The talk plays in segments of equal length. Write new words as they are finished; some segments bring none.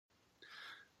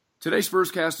Today's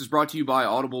Spurscast is brought to you by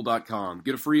Audible.com.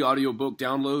 Get a free audiobook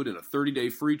download and a 30-day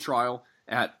free trial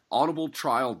at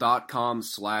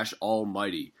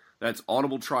audibletrial.com/almighty. That's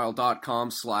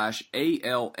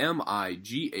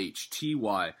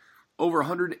audibletrial.com/ALMIGHTY. Over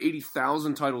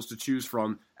 180,000 titles to choose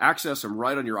from. Access them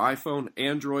right on your iPhone,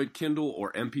 Android, Kindle,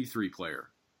 or MP3 player.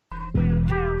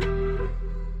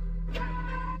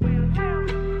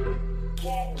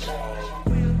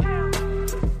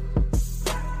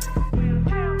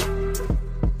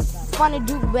 Want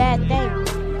to do bad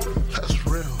things. That's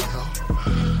real, yo.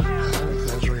 I don't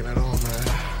exaggerate at all,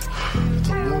 man.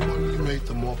 The more money you make,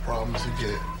 the more problems you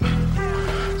get.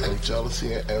 And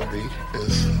jealousy and envy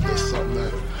is something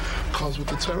that comes with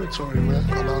the territory, man.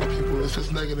 A lot of people, it's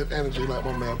just negative energy, like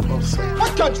my man Puff said.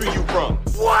 What country you from?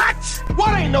 What?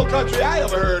 What ain't no country I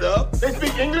ever heard of? They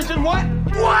speak English and what?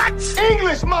 What?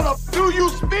 English, mother. Do you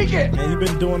speak it? Man, you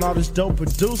been doing all this dope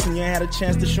producing. You ain't had a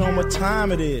chance to show them what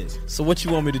time it is. So what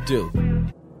you want me to do?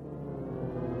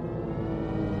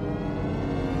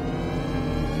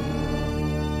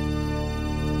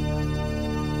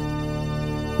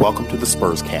 Welcome to the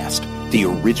Spurscast, the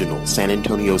original San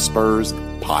Antonio Spurs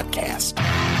podcast.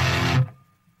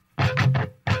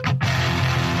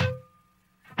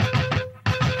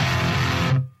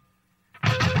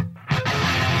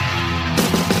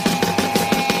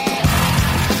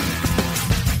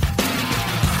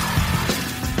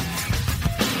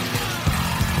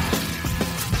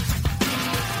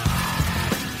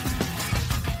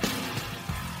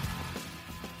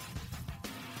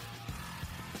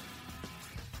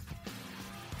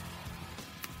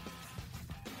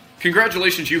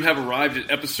 Congratulations, you have arrived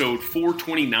at episode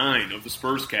 429 of the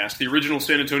Spurscast, the original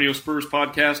San Antonio Spurs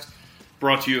podcast,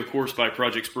 brought to you, of course, by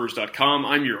ProjectSpurs.com.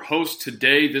 I'm your host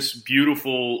today, this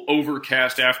beautiful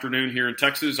overcast afternoon here in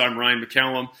Texas. I'm Ryan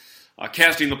McCallum,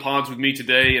 casting the pods with me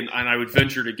today, and I would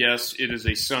venture to guess it is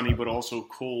a sunny but also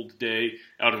cold day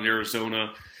out in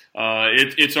Arizona.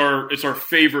 It's our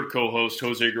favorite co-host,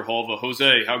 Jose Grijalva.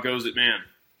 Jose, how goes it, man?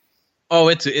 Oh,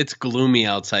 it's gloomy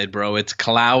outside, bro. It's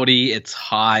cloudy. It's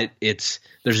hot.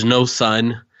 There's no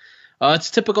sun.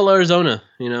 It's typical Arizona,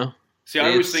 you know. See,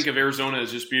 I always think of Arizona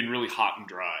as just being really hot and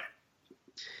dry.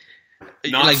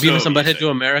 Not like Beavis and Butthead say. to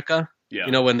America. Yeah.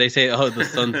 You know, when they say, "Oh, the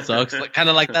sun sucks," kind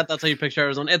of like that. That's how you picture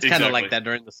Arizona. It's kind of like that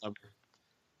during the summer.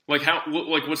 Like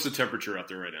what's the temperature out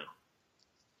there right now?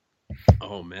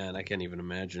 Oh man, I can't even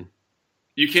imagine.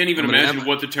 You can't even imagine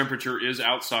what the temperature is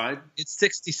outside? It's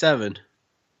 67.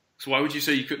 So why would you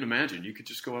say you couldn't imagine? You could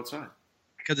just go outside.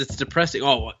 Because it's depressing.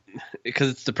 Oh, because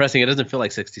it's depressing. It doesn't feel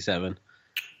like 67.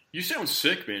 You sound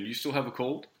sick, man. You still have a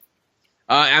cold?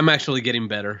 I'm actually getting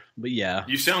better, but yeah.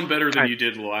 You sound better than you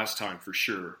did the last time, for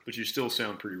sure. But you still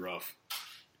sound pretty rough.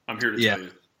 I'm here to tell you.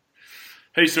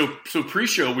 Hey, so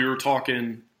pre-show we were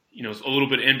talking, a little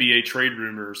bit NBA trade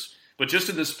rumors, but just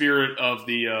in the spirit of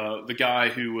the guy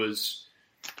who was,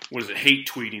 hate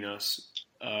tweeting us.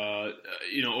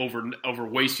 Over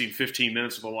wasting 15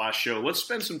 minutes of the last show. Let's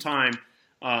spend some time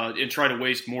and try to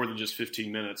waste more than just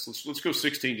 15 minutes. Let's go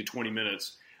 16 to 20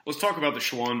 minutes. Let's talk about the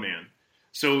Schwan man.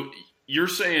 So you're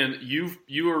saying you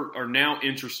are now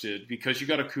interested because you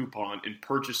got a coupon in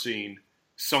purchasing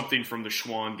something from the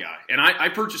Schwan guy. And I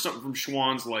purchased something from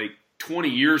Schwan's like 20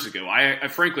 years ago. I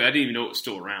frankly, I didn't even know it was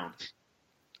still around.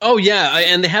 Oh yeah,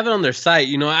 and they have it on their site.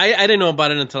 I didn't know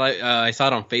about it until I saw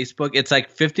it on Facebook. It's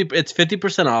like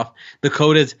 50% off. The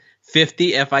code is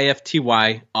 50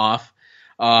 FIFTY off.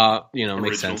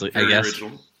 Makes sense, I guess.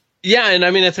 Original. Yeah, and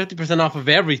I mean it's 50% off of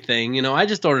everything. I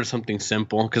just ordered something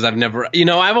simple because I've never,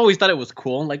 I've always thought it was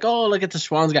cool. Like, oh, look at the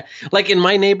Schwan's guy. Like in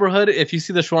my neighborhood, if you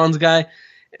see the Schwan's guy,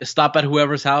 stop at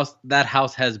whoever's house. That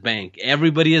house has bank.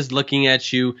 Everybody is looking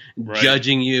at you,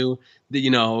 judging you.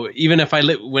 Even if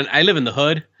when I live in the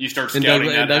hood, you start scouting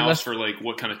that house for like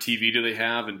what kind of TV do they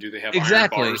have, and do they have iron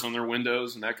bars on their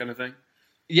windows and that kind of thing.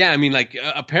 Yeah, I mean, like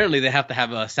apparently they have to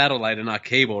have a satellite and not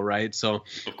cable, right? So,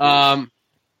 I'm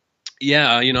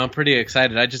pretty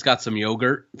excited. I just got some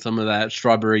yogurt, some of that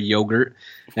strawberry yogurt,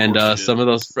 and some of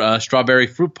those strawberry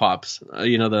fruit pops.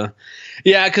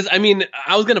 Because I mean,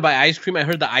 I was gonna buy ice cream. I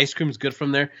heard the ice cream is good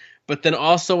from there. But then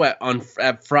also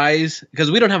at Fry's, because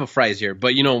we don't have a Fry's here,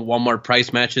 but Walmart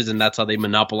price matches, and that's how they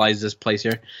monopolize this place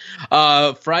here.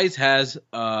 Fry's has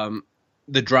the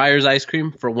Dreyer's ice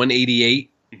cream for $188.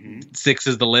 Mm-hmm. 6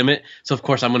 is the limit, so of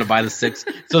course I'm going to buy the 6.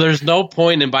 So there's no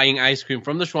point in buying ice cream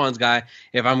from the Schwan's guy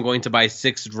if I'm going to buy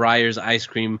 6 Dreyer's ice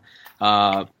cream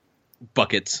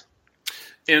buckets.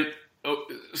 And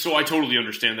so I totally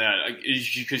understand that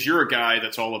because you're a guy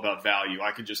that's all about value.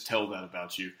 I can just tell that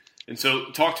about you. And so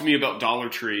talk to me about Dollar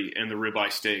Tree and the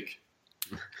ribeye steak.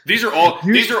 These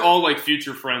are all like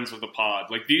future friends of the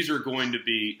pod. Like these are going to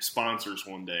be sponsors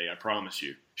one day. I promise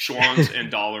you. Schwann's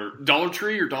and Dollar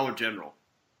Tree or Dollar General.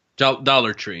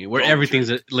 Dollar Tree, where Dollar everything's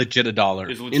Tree. legit a dollar.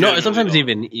 Is Sometimes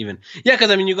 $1. even. Yeah, because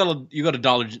I mean, you go to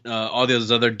Dollar, all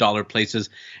those other dollar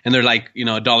places, and they're like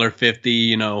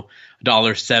 $1.50,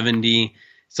 $1.70.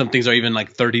 Some things are even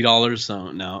like $30.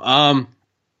 So no,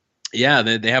 yeah,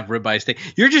 they have ribeye steak.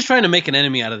 You're just trying to make an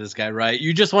enemy out of this guy, right?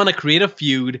 You just want to create a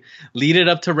feud, lead it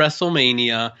up to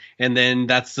WrestleMania, and then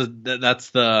that's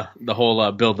the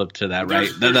whole build up to that, right?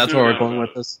 That's where we're going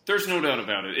with this. There's no doubt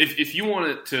about it. If you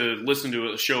wanted to listen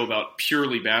to a show about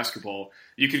purely basketball,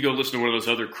 you could go listen to one of those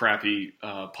other crappy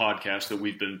podcasts that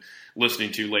we've been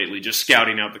listening to lately, just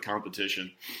scouting out the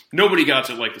competition. Nobody got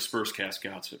it like the Spurscast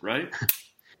got it, right?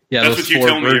 Yeah, That's those what you tell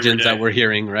four me every virgins day. that we're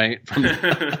hearing, right?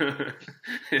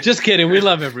 Just kidding. We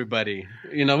love everybody.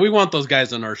 We want those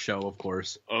guys on our show, of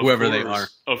course, whoever they are,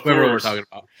 whoever we're talking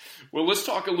about. Well, let's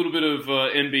talk a little bit of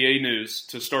NBA news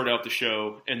to start out the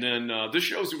show. And then this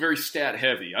show is very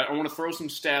stat-heavy. I want to throw some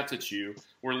stats at you.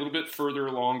 We're a little bit further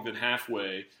along than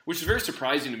halfway, which is very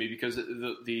surprising to me because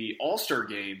the All-Star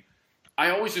game, I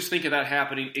always just think of that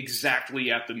happening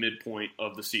exactly at the midpoint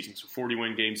of the season. So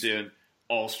 41 games in,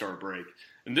 All-Star break.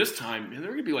 And this time, they're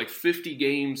going to be like 50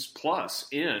 games plus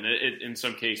in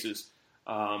some cases.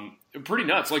 Pretty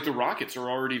nuts. Like the Rockets are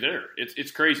already there.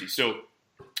 It's crazy. So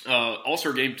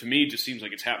All-Star game to me just seems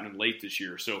like it's happening late this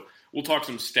year. So we'll talk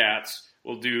some stats.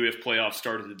 We'll do if playoffs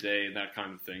started today and that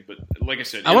kind of thing. But like I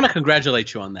said, I want to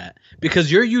congratulate you on that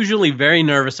because you're usually very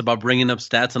nervous about bringing up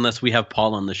stats unless we have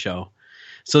Paul on the show.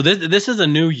 So this is a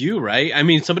new you, right? I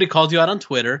mean, somebody called you out on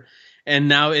Twitter. And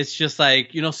now it's just like,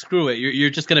 screw it.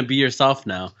 You're just going to be yourself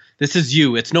now. This is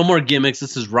you. It's no more gimmicks.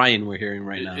 This is Ryan we're hearing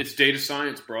right now. It's data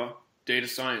science, bro. Data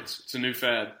science. It's a new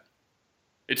fad.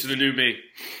 It's the new me.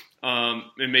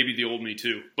 And maybe the old me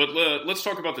too. But let's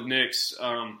talk about the Knicks.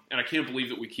 And I can't believe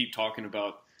that we keep talking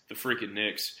about the freaking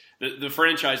Knicks. The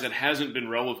franchise that hasn't been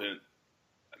relevant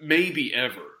maybe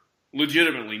ever.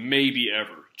 Legitimately, maybe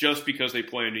ever. Just because they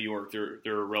play in New York, they're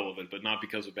irrelevant, but not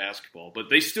because of basketball.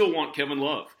 But they still want Kevin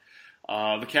Love.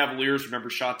 The Cavaliers, remember,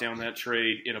 shot down that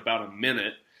trade in about a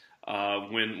minute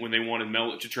when they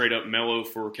wanted to trade up Melo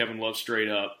for Kevin Love straight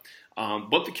up.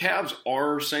 But the Cavs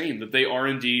are saying that they are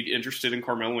indeed interested in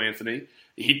Carmelo Anthony.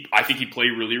 I think he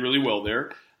played really, really well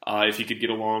there. If he could get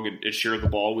along and share the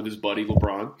ball with his buddy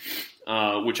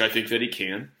LeBron, which I think that he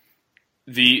can.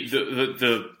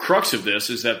 The crux of this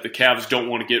is that the Cavs don't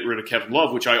want to get rid of Kevin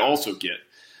Love, which I also get.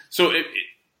 So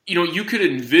you could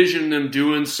envision them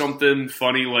doing something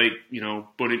funny like,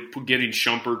 getting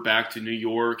Shumpert back to New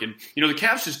York. And, the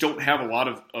Cavs just don't have a lot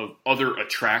of other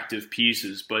attractive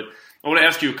pieces. But I want to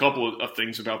ask you a couple of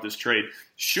things about this trade.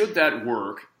 Should that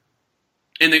work?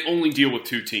 And they only deal with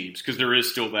two teams because there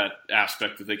is still that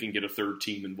aspect that they can get a third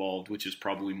team involved, which is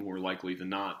probably more likely than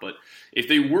not. But if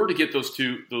they were to get just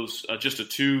a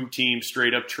two-team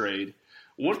straight-up trade,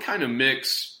 what kind of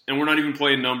mix, and we're not even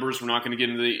playing numbers, we're not going to get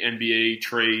into the NBA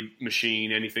trade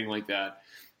machine, anything like that.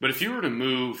 But if you were to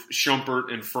move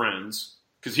Shumpert and friends,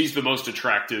 because he's the most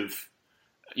attractive,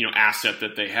 asset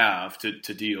that they have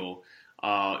to deal,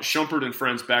 Shumpert and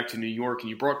friends back to New York, and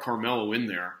you brought Carmelo in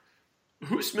there,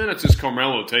 whose minutes is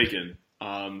Carmelo taking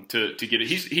to get it?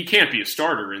 He can't be a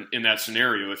starter in that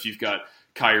scenario if you've got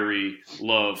Kyrie,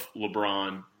 Love,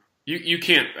 LeBron. You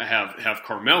can't have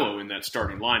Carmelo in that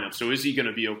starting lineup. So is he going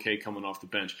to be okay coming off the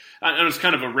bench? And it's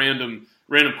kind of a random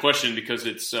question because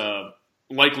it's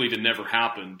likely to never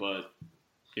happen. But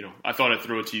I thought I'd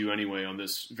throw it to you anyway on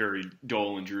this very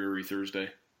dull and dreary Thursday.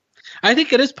 I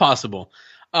think it is possible.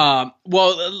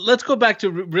 Well, let's go back to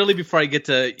really before I get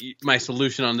to my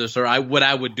solution on this, or what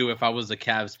I would do if I was the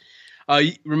Cavs.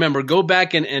 Remember, go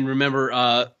back and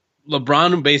remember.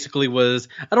 LeBron basically was,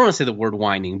 I don't want to say the word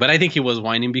whining, but I think he was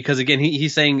whining because, again,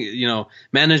 he's saying,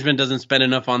 management doesn't spend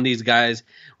enough on these guys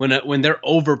when they're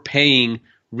overpaying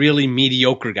really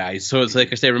mediocre guys. So it's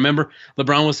like I say, remember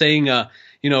LeBron was saying,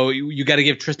 you got to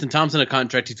give Tristan Thompson a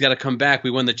contract. He's got to come back. We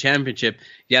won the championship,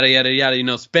 yada, yada,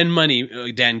 yada, spend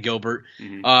money, Dan Gilbert.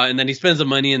 Mm-hmm. And then he spends the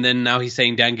money, and then now he's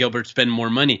saying Dan Gilbert spend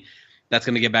more money. That's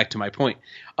going to get back to my point.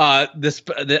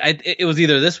 It was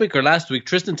either this week or last week.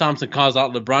 Tristan Thompson calls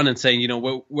out LeBron and saying,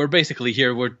 we're basically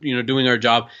here. We're doing our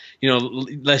job.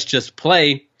 Let's just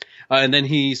play. And then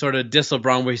he sort of dissed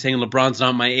LeBron where he's saying LeBron's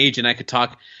not my age and I could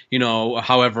talk,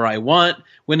 however I want.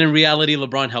 When in reality,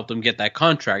 LeBron helped him get that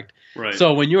contract. Right.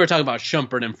 So when you were talking about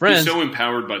Shumpert and friends, he's so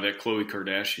empowered by that Khloe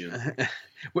Kardashian.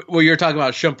 Well, you're talking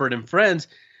about Shumpert and friends.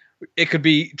 It could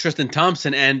be Tristan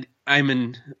Thompson and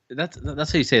Iman. That's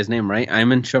how you say his name, right?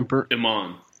 Iman Shumpert.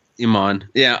 Iman. Iman.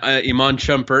 Yeah, Iman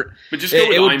Shumpert. But just go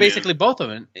with it would I-Man. basically both of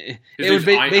them. His name's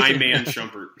I-Man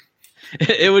Shumpert.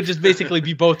 It would just basically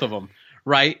be both of them,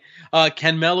 right?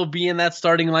 Can Melo be in that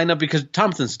starting lineup? Because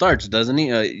Thompson starts, doesn't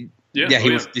he?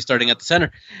 He's starting at the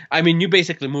center. I mean, you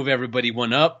basically move everybody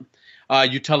one up.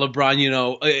 You tell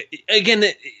LeBron, again,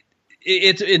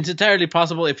 it's entirely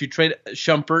possible if you trade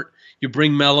Shumpert, you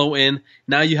bring Melo in.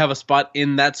 Now you have a spot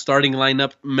in that starting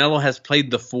lineup. Melo has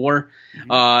played the 4.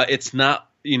 It's not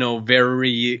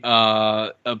very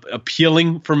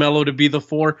appealing for Melo to be the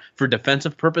 4 for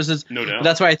defensive purposes. No doubt.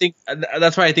 That's why I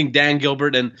think Dan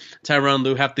Gilbert and Tyronn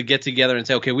Lue have to get together and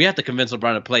say, okay, we have to convince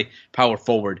LeBron to play power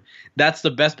forward. That's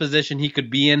the best position he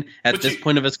could be in at this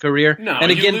point of his career. No,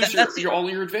 and again, that's all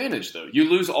your advantage, though. You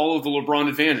lose all of the LeBron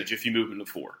advantage if you move him to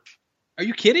 4. Are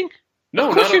you kidding?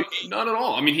 No, not at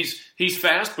all. I mean, he's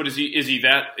fast, but is he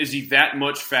that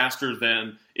much faster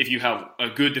than if you have a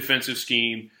good defensive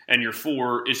scheme and your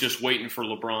 4 is just waiting for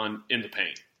LeBron in the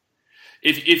paint?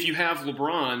 If you have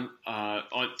LeBron,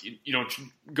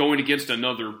 going against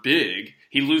another big,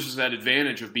 he loses that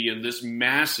advantage of being this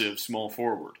massive small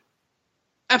forward.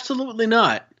 Absolutely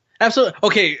not. Absolutely.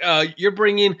 Okay, you're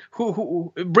bringing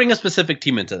who? Bring a specific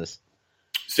team into this.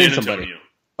 San Antonio.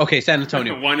 Okay, San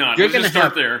Antonio. Why not? Let's just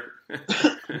start there.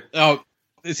 Oh,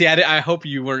 see, I hope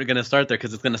you weren't going to start there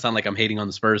because it's going to sound like I'm hating on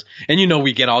the Spurs. And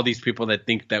we get all these people that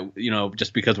think that,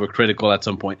 just because we're critical at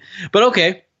some point. But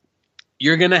okay,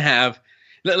 you're going to have,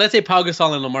 let's say Pau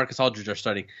Gasol and LaMarcus Aldridge are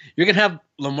starting. You're going to have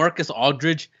LaMarcus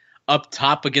Aldridge up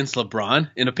top against LeBron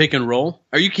in a pick and roll.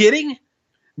 Are you kidding?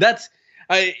 That's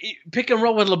pick and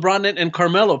roll with LeBron and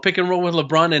Carmelo, pick and roll with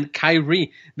LeBron and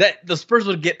Kyrie. That the Spurs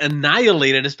would get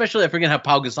annihilated, especially if we're gonna have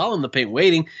Pau Gasol in the paint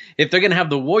waiting. If they're gonna have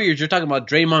the Warriors, you're talking about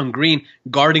Draymond Green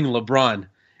guarding LeBron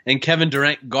and Kevin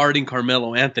Durant guarding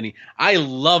Carmelo Anthony. I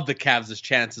love the Cavs'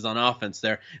 chances on offense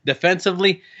there.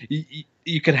 Defensively,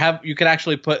 you could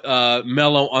actually put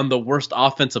Melo on the worst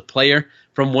offensive player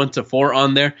from 1 to 4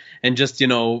 on there, and just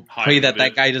pray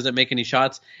that guy doesn't make any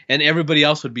shots, and everybody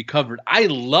else would be covered. I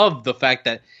love the fact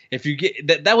that if you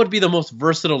get that would be the most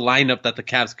versatile lineup that the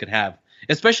Cavs could have,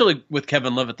 especially with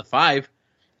Kevin Love at the 5.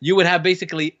 You would have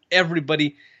basically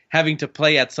everybody having to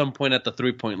play at some point at the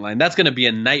 3-point line. That's going to be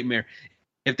a nightmare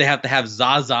if they have to have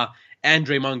Zaza and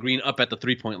Draymond Green up at the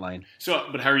 3-point line. So,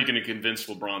 but how are you going to convince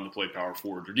LeBron to play power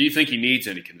forward, or do you think he needs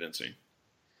any convincing?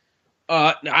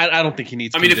 I don't think he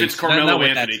needs. I mean, if it's Carmelo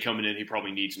Anthony coming in, he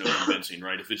probably needs no convincing,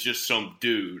 right? If it's just some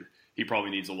dude, he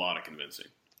probably needs a lot of convincing.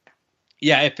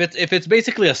 Yeah, if it's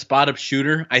basically a spot-up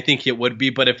shooter, I think it would be.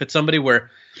 But if it's somebody where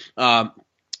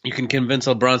you can convince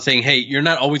LeBron saying, hey, you're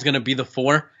not always going to be the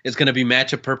 4. It's going to be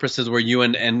matchup purposes where you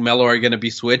and Melo are going to be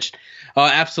switched.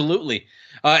 Absolutely.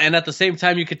 And at the same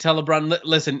time, you could tell LeBron,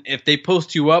 listen, if they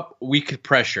post you up, we could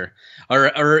pressure.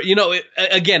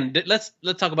 Again, let's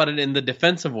talk about it in the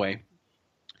defensive way.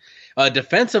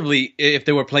 Defensively, if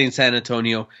they were playing San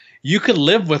Antonio, you could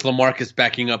live with LaMarcus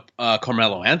backing up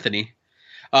Carmelo Anthony.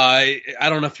 I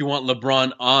don't know if you want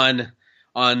LeBron on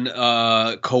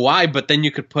Kawhi, but then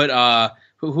you could put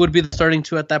who would be the starting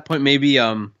 2 at that point? Maybe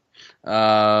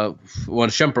Shumpert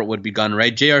would be gone,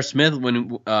 right? J.R. Smith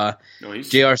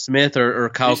J.R. Smith or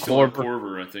Kyle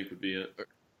Korver, I think would be it.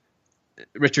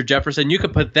 Richard Jefferson. You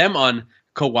could put them on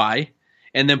Kawhi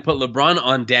and then put LeBron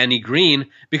on Danny Green,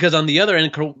 because on the other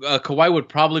end, Kawhi would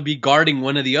probably be guarding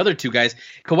one of the other 2 guys.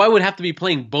 Kawhi would have to be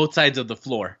playing both sides of the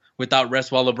floor without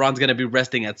rest, while LeBron's going to be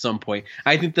resting at some point.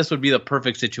 I think this would be the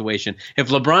perfect situation. If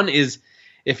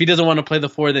he doesn't want to play the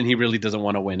 4, then he really doesn't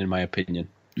want to win, in my opinion.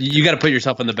 You got to put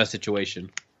yourself in the best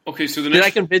situation. Okay, so did I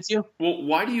convince you? Well,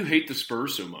 why do you hate the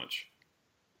Spurs so much?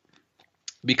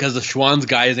 Because the Schwann's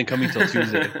guy isn't coming till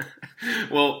Tuesday.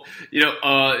 Well,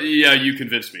 you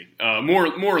convinced me, more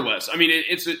or less. I mean,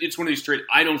 it's one of these trades.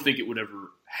 I don't think it would ever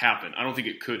happen. I don't think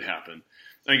it could happen.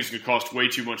 I think it's going to cost way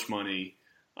too much money.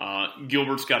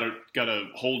 Gilbert's got to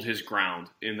hold his ground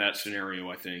in that scenario,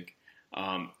 I think.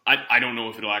 I don't know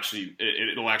if it'll actually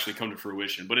come to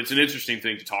fruition, but it's an interesting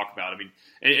thing to talk about. I mean,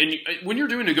 and when you're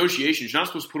doing negotiations, you're not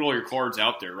supposed to put all your cards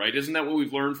out there, right? Isn't that what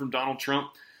we've learned from Donald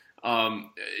Trump?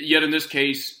 Yet in this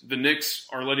case, the Knicks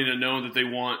are letting it know that they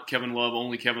want Kevin Love,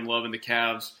 only Kevin Love, and the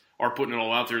Cavs are putting it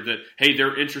all out there that, hey,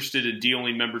 they're interested in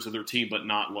dealing members of their team, but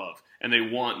not Love. And they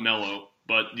want Melo,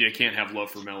 but they can't have Love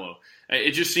for Melo.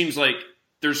 It just seems like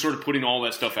they're sort of putting all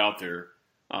that stuff out there.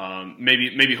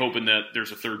 Maybe hoping that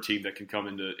there's a third team that can come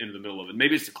into the middle of it.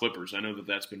 Maybe it's the Clippers. I know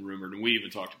that's been rumored, and we even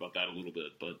talked about that a little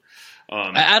bit. But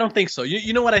I don't think so.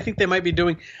 You know what I think they might be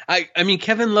doing? I mean,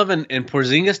 Kevin Love and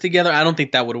Porzingis together, I don't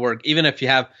think that would work. Even if you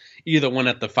have either one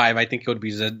at the 5, I think it would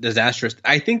be disastrous.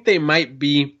 I think they might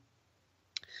be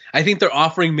 – I think they're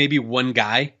offering maybe one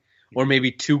guy or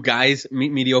maybe two guys,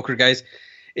 mediocre guys.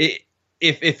 I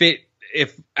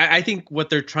think what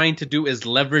they're trying to do is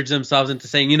leverage themselves into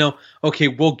saying, okay,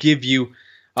 we'll give you,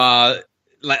 like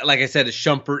I said,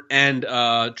 Shumpert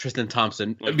and Tristan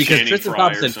Thompson, like because Channing Tristan Frye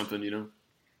Thompson, or something,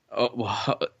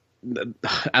 well,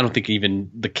 I don't think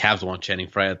even the Cavs want Channing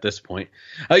Frye at this point.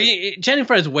 Channing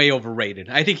Frye is way overrated.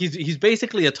 I think he's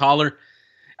basically a taller.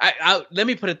 Let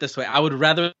me put it this way: I would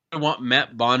rather want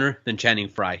Matt Bonner than Channing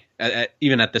Frye,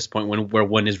 even at this point where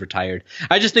one is retired.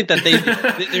 I just think that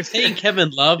they're saying Kevin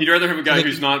Love. You'd rather have a guy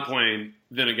who's not playing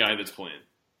than a guy that's playing.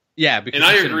 Yeah, because and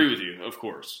I agree with you, of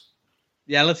course.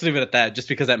 Yeah, let's leave it at that, just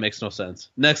because that makes no sense.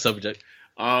 Next subject.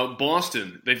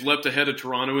 Boston, they've leapt ahead of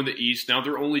Toronto in the East. Now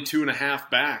they're only 2.5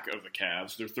 back of the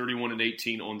Cavs. They're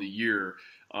 31-18 on the year.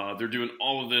 They're doing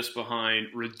all of this behind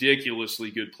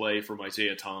ridiculously good play from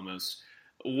Isaiah Thomas.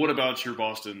 What about your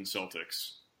Boston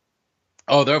Celtics?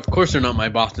 Oh, of course they're not my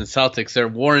Boston Celtics. They're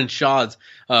Warren Shaw's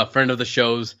friend of the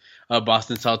show's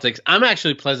Boston Celtics. I'm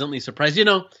actually pleasantly surprised.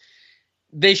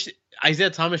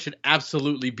 Isaiah Thomas should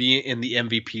absolutely be in the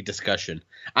MVP discussion.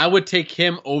 I would take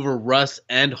him over Russ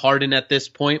and Harden at this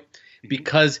point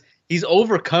because he's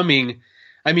overcoming.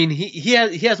 I mean, he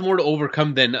has more to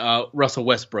overcome than Russell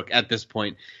Westbrook at this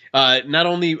point. Not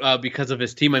only because of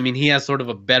his team. I mean, he has sort of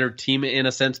a better team in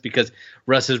a sense because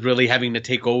Russ is really having to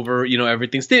take over,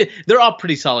 everything. They're all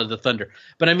pretty solid, the Thunder.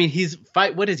 But I mean, he's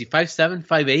 5'7",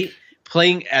 5'8",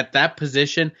 playing at that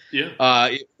position. Yeah.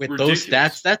 With ridiculous.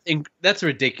 Those stats, that's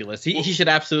ridiculous. He should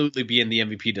absolutely be in the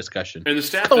MVP discussion. And the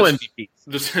stat, MVPs.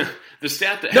 The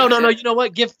stat that no. You know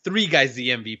what? Give three guys the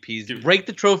MVPs. Break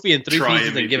the trophy in three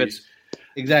pieces MVPs. And give it.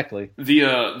 Exactly.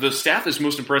 The stat that's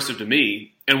most impressive to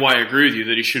me, and why I agree with you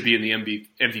that he should be in the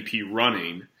MVP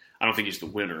running. I don't think he's the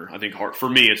winner. I think for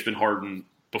me, it's been Harden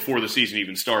before the season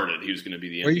even started. He was going to be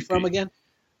the MVP. Where are you from again?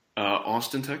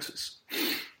 Austin, Texas.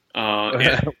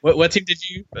 What team did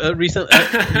you recently?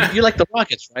 You like the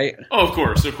Rockets, right? Oh, of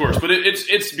course. But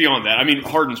it's beyond that. I mean,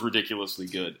 Harden's ridiculously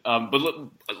good. But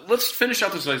let's finish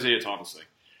out this Isaiah Thomas thing.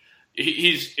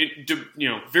 He's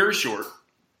very short.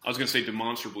 I was going to say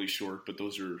demonstrably short, but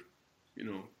those are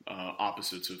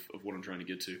opposites of what I'm trying to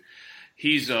get to.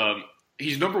 He's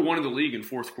number one in the league in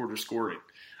fourth quarter scoring.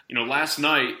 Last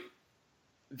night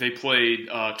they played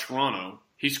Toronto.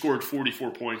 He scored 44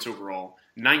 points overall.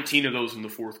 19 of those in the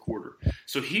fourth quarter.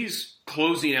 So he's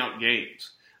closing out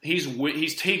games.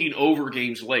 He's taking over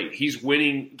games late. He's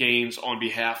winning games on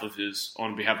behalf of his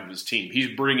team.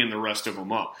 He's bringing the rest of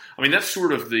them up. I mean, that's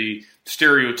sort of the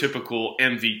stereotypical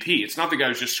MVP. It's not the guy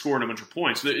who's just scoring a bunch of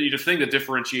points. The thing that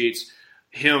differentiates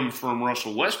him from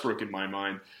Russell Westbrook, in my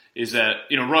mind, is that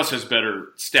Russ has better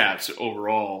stats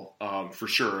overall, for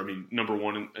sure. I mean, number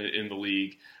one in the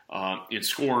league. In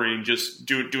scoring, just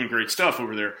doing great stuff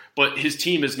over there. But his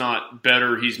team is not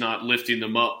better. He's not lifting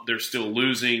them up. They're still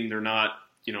losing. They're not,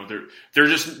 they're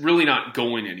just really not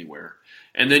going anywhere.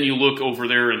 And then you look over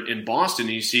there in Boston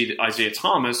and you see Isaiah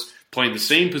Thomas playing the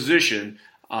same position,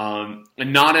 and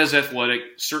not as athletic,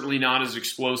 certainly not as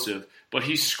explosive, but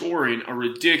he's scoring a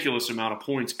ridiculous amount of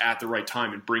points at the right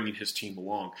time and bringing his team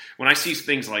along. When I see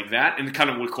things like that, and kind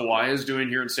of what Kawhi is doing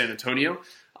here in San Antonio,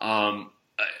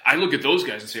 I look at those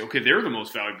guys and say, okay, they're the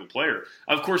most valuable player.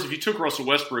 Of course, if you took Russell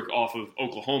Westbrook off of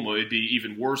Oklahoma, it'd be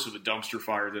even worse of a dumpster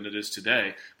fire than it is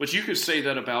today. But you could say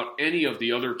that about any of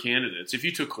the other candidates. If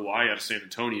you took Kawhi out of San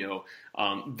Antonio,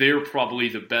 they're probably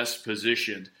the best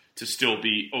positioned to still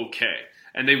be okay.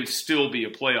 And they would still be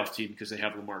a playoff team because they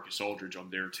have LaMarcus Aldridge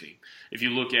on their team. If you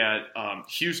look at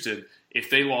Houston, if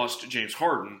they lost James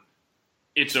Harden,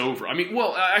 it's over. I mean,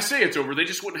 well, I say it's over. They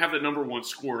just wouldn't have the number one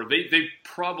scorer. They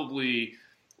probably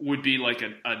would be like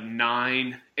a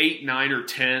 8, 9, or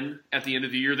 10 at the end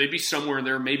of the year. They'd be somewhere in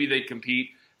there. Maybe they'd compete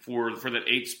for that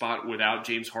 8th spot without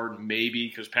James Harden, maybe,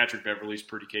 because Patrick Beverley's a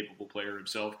pretty capable player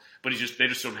himself. But they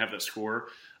just don't have that score.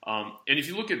 And if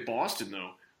you look at Boston,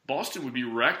 though, Boston would be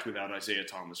wrecked without Isaiah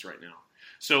Thomas right now.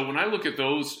 So when I look at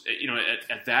those,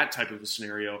 at that type of a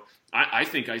scenario, I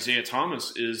think Isaiah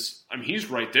Thomas he's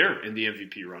right there in the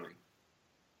MVP running.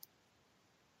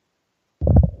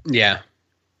 Yeah.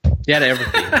 Yeah, to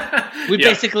everything. We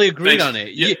basically agreed on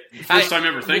it. Yeah. First time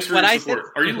ever. Thanks for your support.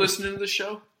 Are you listening to the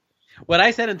show? What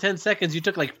I said in 10 seconds, you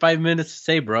took like 5 minutes to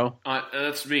say, bro.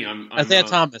 That's me. I'm Isaiah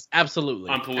Thomas,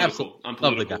 absolutely. I'm political. Absolutely. I'm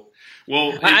political.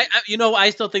 Well, I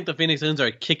still think the Phoenix Suns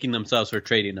are kicking themselves for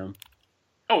trading them.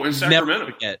 Oh, in Sacramento.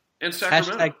 Never forget. In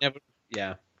Sacramento. Never.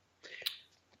 Yeah.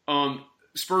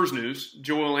 Spurs news.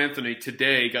 Joel Anthony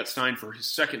today got signed for his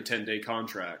second 10-day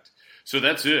contract. So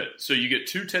that's it. So you get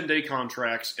 2 10-day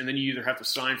contracts, and then you either have to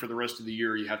sign for the rest of the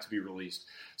year or you have to be released.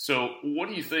 So what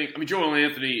do you think? I mean, Joel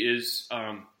Anthony is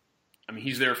I mean,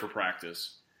 he's there for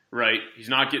practice, right? He's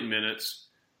not getting minutes.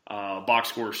 Box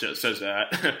score says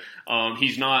that.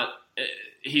 He's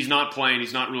not playing.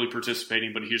 He's not really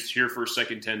participating, but he's here for a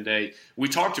second 10-day. We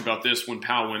talked about this when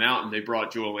Powell went out and they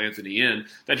brought Joel Anthony in,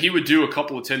 that he would do a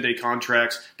couple of 10-day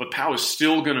contracts, but Powell is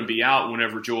still going to be out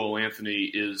whenever Joel Anthony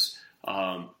is,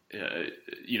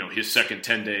 his second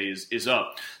 10-day is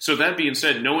up. So that being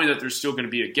said, knowing that there's still going to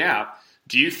be a gap,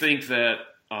 do you think that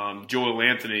Joel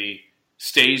Anthony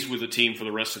stays with the team for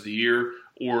the rest of the year,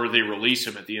 or they release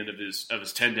him at the end of his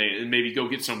 10-day and maybe go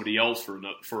get somebody else for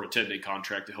a 10-day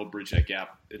contract to help bridge that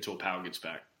gap until Powell gets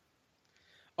back?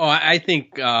 Oh, I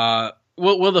think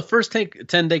the first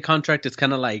 10-day contract is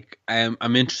kind of like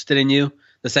I'm interested in you.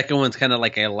 The second one's kind of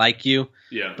like I like you.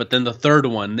 Yeah. But then the third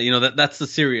one, that's the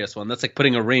serious one. That's like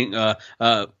putting a ring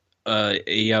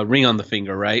a ring on the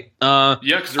finger, right? Yeah,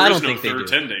 because there is no third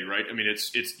 10-day, right? I mean,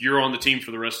 it's you're on the team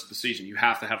for the rest of the season. You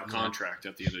have to have a contract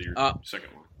at the end of your second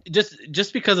one.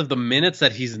 Just because of the minutes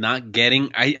that he's not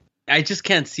getting, I just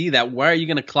can't see that. Why are you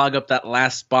going to clog up that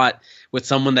last spot with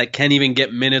someone that can't even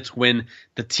get minutes when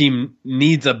the team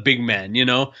needs a big man,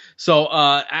 So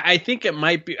I think it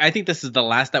might be – I think this is the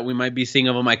last that we might be seeing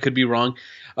of him. I could be wrong.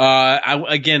 I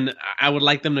would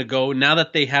like them to go now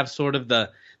that they have sort of the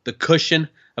cushion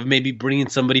of maybe bringing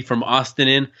somebody from Austin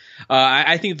in.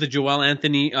 I think the Joel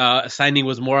Anthony signing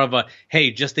was more of a,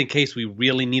 hey, just in case we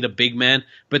really need a big man,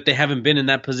 but they haven't been in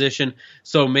that position.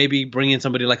 So maybe bringing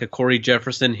somebody like a Corey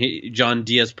Jefferson, John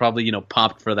Diaz probably,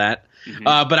 popped for that. Mm-hmm.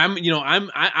 But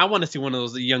I want to see one of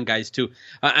those young guys too.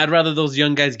 I'd rather those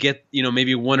young guys get,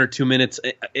 maybe 1 or 2 minutes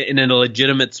in a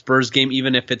legitimate Spurs game,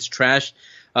 even if it's trash,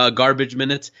 garbage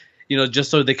minutes, just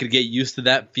so they could get used to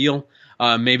that feel.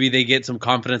 Maybe they get some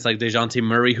confidence like DeJounte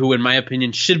Murray, who, in my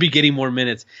opinion, should be getting more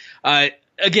minutes.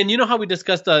 Again, you know how we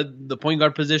discussed the point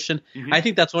guard position? Mm-hmm. I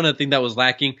think that's one of the things that was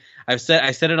lacking. I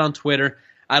said it on Twitter.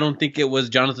 I don't think it was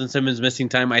Jonathan Simmons missing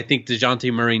time. I think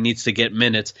DeJounte Murray needs to get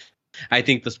minutes. I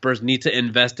think the Spurs need to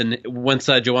invest in once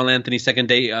Joel Anthony's second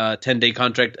day 10-day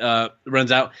contract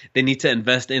runs out. They need to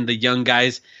invest in the young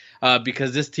guys.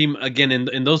 Because this team, again,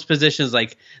 in those positions,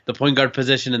 like the point guard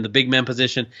position and the big man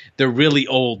position, they're really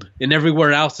old. And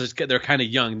everywhere else, they're kind of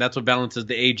young. That's what balances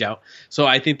the age out. So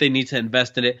I think they need to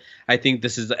invest in it. I think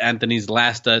this is Anthony's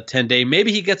last 10-day.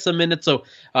 Maybe he gets some minutes so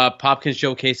Pop can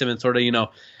showcase him and sort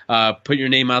of, put your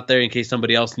name out there in case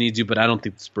somebody else needs you. But I don't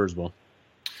think the Spurs will.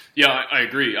 Yeah, I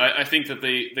agree. I think that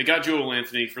they got Joel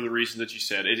Anthony for the reason that you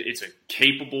said. It's a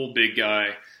capable big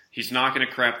guy. He's not going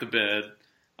to crap the bed.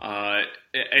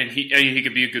 And he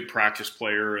could be a good practice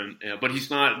player, but he's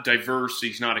not diverse.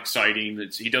 He's not exciting.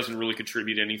 He doesn't really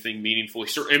contribute anything meaningful.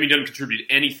 He doesn't contribute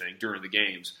anything during the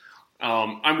games.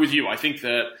 I'm with you. I think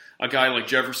that a guy like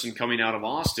Jefferson coming out of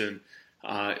Austin,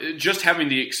 just having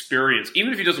the experience,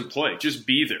 even if he doesn't play, just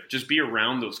be there, just be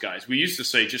around those guys. We used to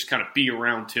say just kind of be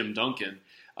around Tim Duncan,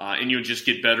 and you'll just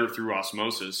get better through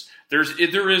osmosis.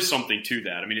 There is something to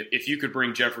that. I mean, if you could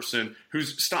bring Jefferson,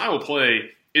 whose style of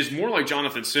play is more like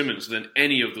Jonathan Simmons than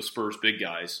any of the Spurs big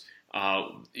guys.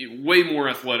 Way more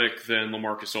athletic than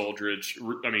LaMarcus Aldridge.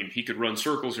 I mean, he could run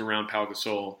circles around Pau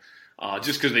Gasol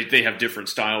just because they have different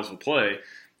styles of play.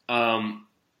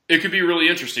 It could be really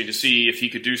interesting to see if he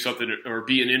could do something or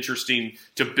be an interesting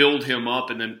to build him up.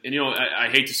 And then, I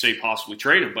hate to say possibly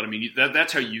trade him, but I mean,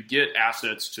 that's how you get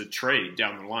assets to trade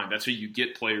down the line. That's how you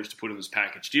get players to put in this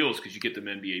package deals because you get them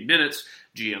NBA minutes,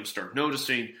 GMs start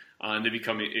noticing. And they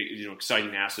become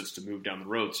exciting assets to move down the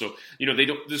road. So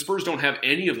the Spurs don't have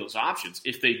any of those options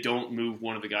if they don't move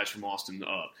one of the guys from Austin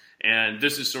up. And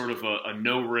this is sort of a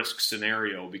no risk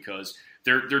scenario because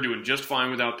they're doing just fine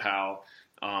without Powell.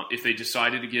 If they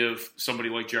decided to give somebody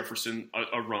like Jefferson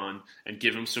a run and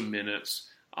give him some minutes,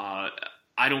 I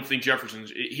don't think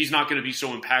he's not going to be so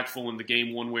impactful in the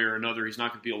game one way or another. He's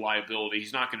not going to be a liability.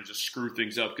 He's not going to just screw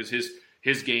things up because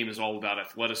his game is all about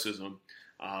athleticism.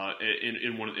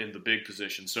 In the big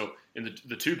position, so in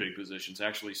the two big positions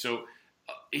actually, so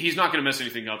he's not going to mess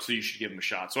anything up. So you should give him a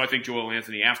shot. So I think Joel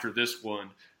Anthony after this one,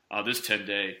 this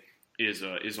 10-day is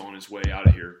on his way out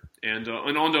of here and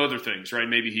on to other things, right?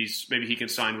 Maybe he can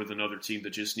sign with another team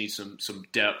that just needs some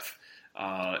depth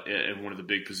in one of the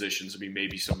big positions. I mean,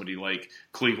 maybe somebody like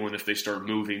Cleveland, if they start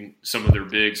moving some of their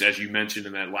bigs, as you mentioned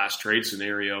in that last trade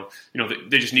scenario,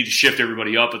 they just need to shift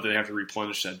everybody up, but they have to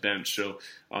replenish that bench. So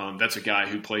that's a guy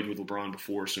who played with LeBron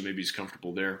before, so maybe he's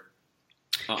comfortable there.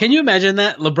 Can you imagine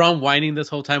that? LeBron whining this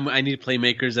whole time, I need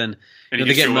playmakers, and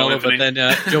they get Melo, but then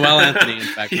Joel Anthony, in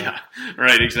fact. Yeah,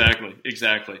 right,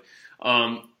 exactly.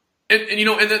 And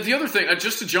the other thing,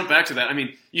 just to jump back to that, I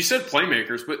mean, you said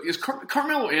playmakers, but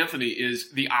Carmelo Anthony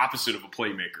is the opposite of a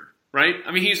playmaker, right?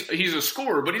 I mean, he's a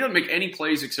scorer, but he doesn't make any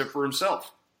plays except for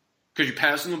himself because you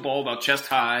pass him the ball about chest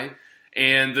high,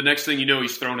 and the next thing you know,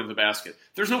 he's thrown in the basket.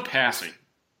 There's no passing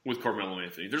with Carmelo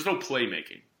Anthony. There's no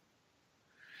playmaking.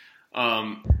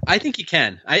 I think he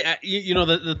can.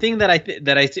 The thing that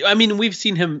I see. I mean, we've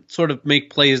seen him sort of make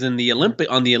plays on the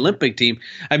Olympic team.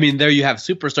 I mean, there you have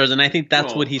superstars, and I think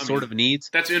that's what he sort of needs.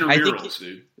 That's intramurals,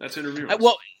 dude. That's intramurals.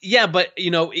 Well, yeah, but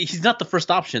he's not the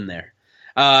first option there.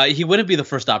 He wouldn't be the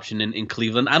first option in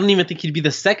Cleveland. I don't even think he'd be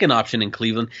the second option in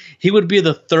Cleveland. He would be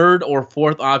the third or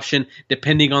fourth option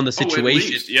depending on the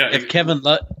situation. If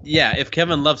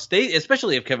Kevin Love stays,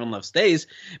 especially if Kevin Love stays,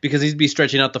 because he'd be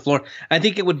stretching out the floor. I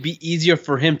think it would be easier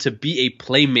for him to be a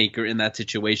playmaker in that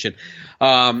situation.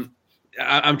 I'm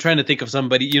trying to think of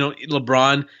somebody.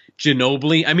 LeBron.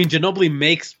 Ginobili. I mean, Ginobili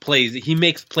makes plays. He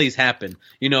makes plays happen.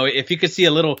 If you could see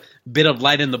a little bit of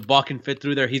light and the ball can fit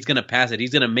through there, he's going to pass it.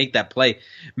 He's going to make that play.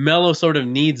 Melo sort of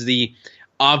needs the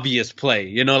obvious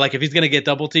play. Like if he's going to get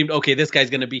double teamed, okay, this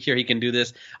guy's going to be here. He can do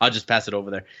this. I'll just pass it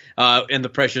over there. And the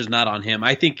pressure's not on him.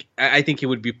 I think he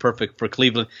would be perfect for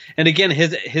Cleveland. And again,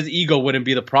 his ego wouldn't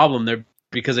be the problem there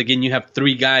because, again, you have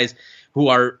three guys who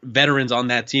are veterans on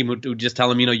that team who just tell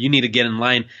him, you need to get in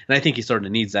line. And I think he sort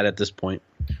of needs that at this point.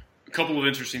 A couple of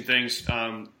interesting things.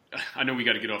 I know we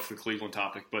got to get off the Cleveland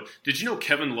topic, but did you know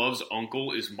Kevin Love's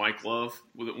uncle is Mike Love,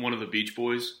 one of the Beach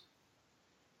Boys?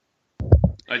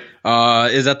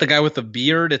 Is that the guy with the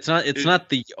beard? It's not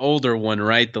the older one,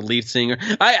 right? The lead singer.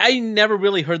 I never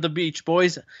really heard the Beach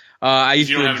Boys. I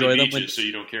used to enjoy them. So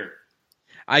you don't care.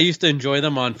 I used to enjoy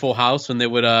them on Full House when they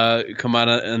would come out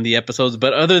in the episodes.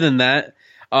 But other than that,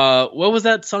 what was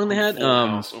that song they had? Full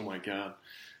House. Oh my God.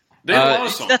 They had a lot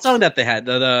of songs. That song that they had,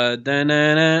 Down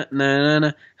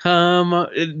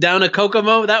to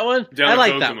Kokomo, that one? I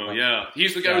like that one. Yeah.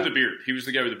 He's the guy with the beard. He was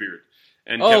the guy with the beard.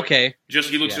 And okay.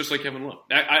 He looks just like Kevin Love.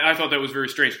 I thought that was very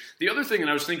strange. The other thing that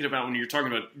I was thinking about when you're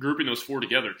talking about grouping those four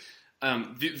together,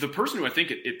 the person who I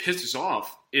think it pisses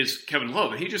off is Kevin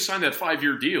Love. And he just signed that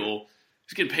 5-year deal.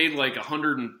 He's getting paid like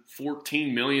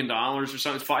 $114 million or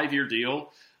something, 5-year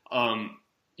deal.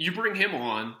 You bring him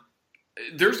on,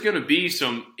 there's going to be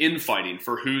some infighting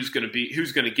for who's going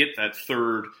to get that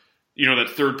third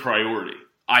priority,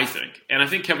 I think. And I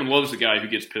think Kevin Love's the guy who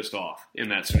gets pissed off in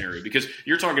that scenario because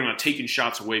you're talking about taking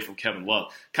shots away from Kevin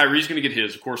Love. Kyrie's going to get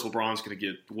his. Of course, LeBron's going to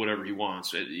get whatever he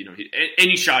wants.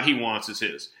 Any shot he wants is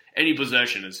his. Any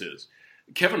possession is his.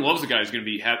 Kevin Love's the guy who's going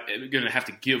to have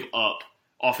to give up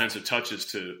offensive touches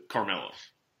to Carmelo.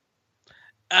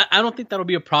 I don't think that'll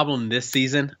be a problem this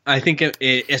season. I think,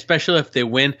 especially if they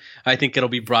win, I think it'll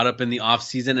be brought up in the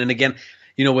offseason. And again,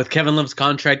 with Kevin Love's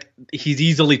contract, he's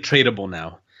easily tradable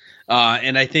now.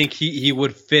 And I think he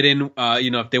would fit in,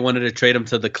 if they wanted to trade him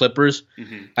to the Clippers,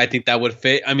 I think that would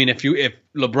fit. I mean, if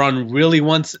LeBron really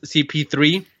wants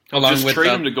CP3, just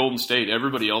trade him to Golden State.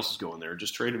 Everybody else is going there.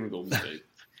 Just trade him to Golden State.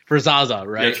 For Zaza,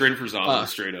 right? Yeah, trade him for Zaza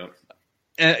straight up.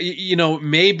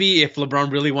 Maybe if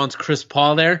LeBron really wants Chris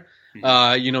Paul there,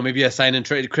 maybe a sign and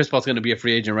trade. Chris Paul's going to be a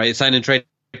free agent, right? Sign and trade.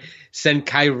 Send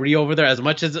Kyrie over there. As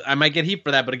much as I might get heat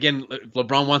for that, but again, if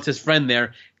LeBron wants his friend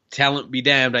there, talent be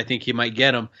damned. I think he might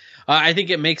get him. I think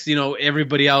it makes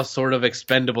everybody else sort of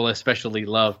expendable, especially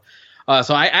Love.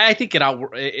 So I think it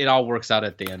all works out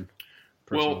at the end.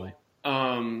 Personally.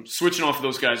 Well, switching off of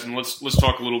those guys, and let's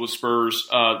talk a little bit Spurs.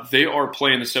 They are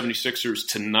playing the 76ers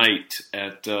tonight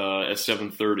at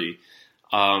 7:30.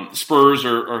 Spurs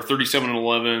are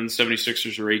 37-11.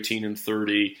 76ers are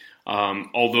 18-30.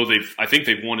 Although I think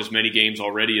they've won as many games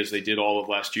already as they did all of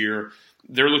last year.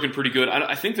 They're looking pretty good.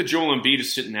 I think that Joel Embiid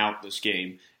is sitting out this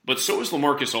game, but so is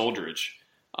LaMarcus Aldridge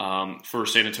for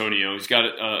San Antonio. He's got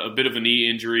a bit of a knee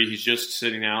injury. He's just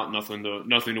sitting out. Nothing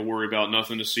to worry about.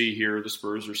 Nothing to see here. The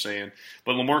Spurs are saying,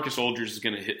 but LaMarcus Aldridge is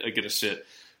going to get a sit.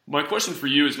 My question for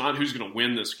you is not who's going to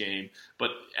win this game,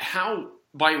 but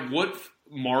by what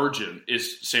margin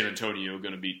is San Antonio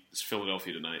going to beat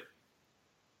Philadelphia tonight?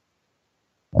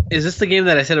 Is this the game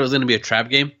that I said it was going to be a trap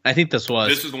game? I think this was.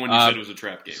 This is the one you said it was a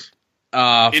trap game.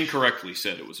 Incorrectly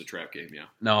said it was a trap game, yeah.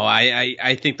 No,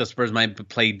 I think the Spurs might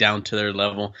play down to their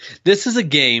level. This is a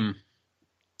game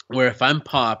where if I'm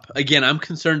Pop, again, I'm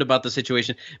concerned about the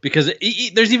situation because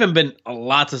there's even been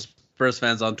lots of Spurs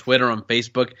fans on Twitter, on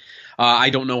Facebook. I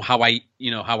don't know how I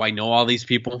know all these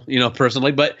people,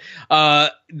 personally, but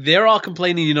they're all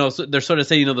complaining, so they're sort of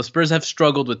saying, the Spurs have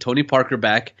struggled with Tony Parker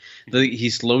back. He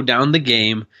slowed down the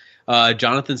game.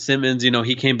 Jonathan Simmons,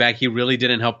 he came back. He really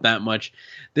didn't help that much.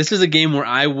 This is a game where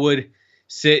I would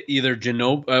sit either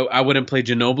I wouldn't play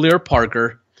Ginobili or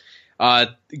Parker.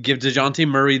 Give DeJounte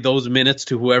Murray those minutes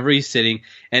to whoever he's sitting.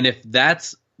 And if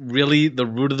that's really the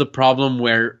root of the problem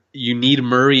where you need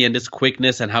Murray and his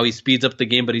quickness and how he speeds up the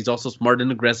game, but he's also smart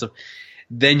and aggressive,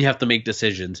 then you have to make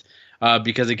decisions.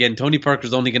 Because again, Tony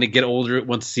Parker's only going to get older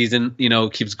once the season,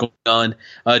 keeps going on.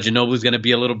 Ginobili's going to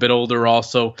be a little bit older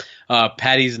also.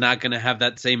 Patty's not going to have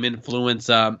that same influence,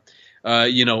 that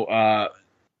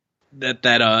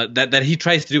he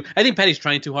tries to do. I think Patty's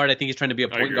trying too hard. I think he's trying to be a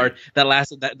point guard. That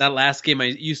last game,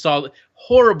 you saw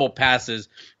horrible passes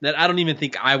that I don't even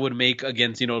think I would make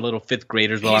against little fifth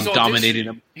graders while I'm dominating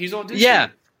them. He's auditioning. Yeah.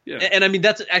 And I mean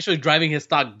that's actually driving his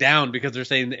stock down because they're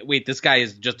saying, wait, this guy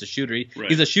is just a shooter.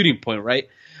 He's a shooting point, right?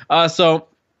 So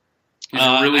he's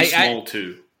really small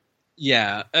too.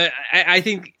 Yeah, I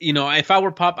think if I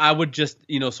were Pop, I would just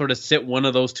sort of sit one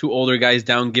of those two older guys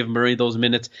down, give Murray those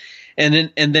minutes, and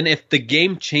then if the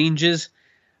game changes,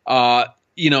 I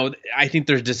think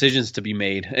there's decisions to be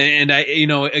made, and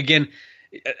again,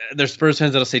 there's Spurs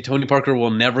fans that'll say Tony Parker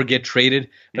will never get traded,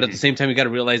 but at the same time, you got to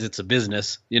realize it's a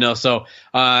business, So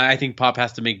I think Pop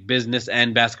has to make business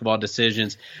and basketball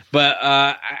decisions, but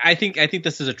I think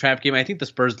this is a trap game. I think the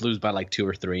Spurs lose by like 2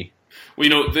 or 3.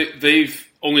 Well, they've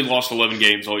only lost 11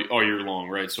 games all year long,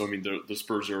 right? So, I mean, the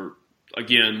Spurs are,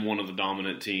 again, one of the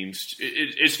dominant teams.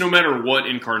 It's no matter what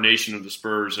incarnation of the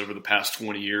Spurs over the past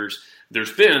 20 years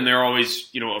there's been, they're always,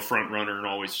 a front runner and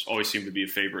always seem to be a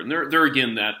favorite. And they're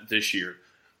again that this year.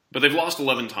 But they've lost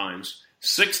 11 times.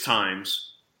 6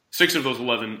 of those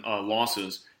 11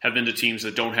 losses have been to teams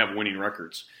that don't have winning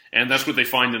records. And that's what they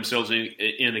find themselves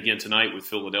in again tonight with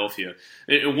Philadelphia.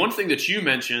 And one thing that you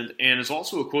mentioned, and is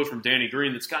also a quote from Danny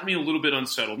Green that's got me a little bit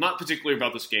unsettled, not particularly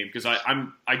about this game, because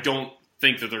I don't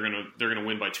think that they're gonna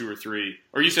win by 2 or 3.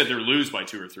 Or you said they're lose by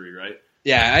 2 or 3, right?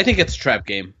 Yeah, I think it's a trap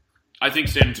game. I think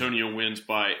San Antonio wins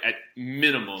by at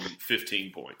minimum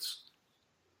 15 points.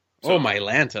 So, my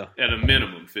Atlanta. At a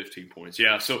minimum 15 points.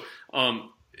 Yeah. So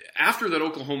after that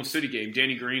Oklahoma City game,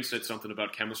 Danny Green said something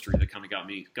about chemistry that kind of got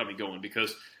me going,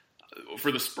 because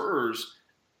for the Spurs,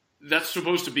 that's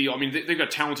supposed to be, I mean, they've got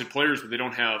talented players, but they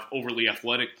don't have overly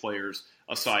athletic players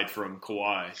aside from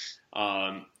Kawhi.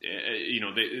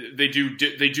 They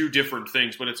do different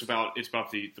things, but it's about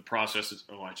the process.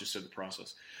 I just said the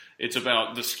process. It's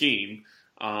about the scheme,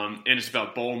 and it's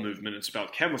about ball movement. It's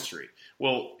about chemistry.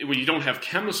 Well, when you don't have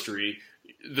chemistry,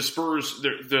 the Spurs,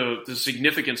 the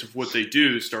significance of what they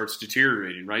do starts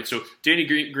deteriorating, right? So Danny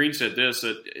Green said this,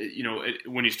 that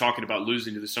when he's talking about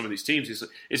losing to some of these teams, he said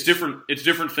it's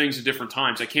different things at different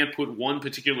times. I can't put one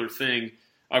particular thing.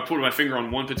 I put my finger on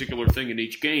one particular thing in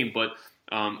each game, but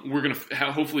we're going to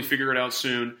hopefully figure it out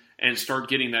soon and start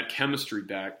getting that chemistry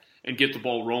back and get the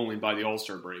ball rolling by the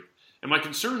All-Star break. And my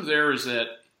concern there is that,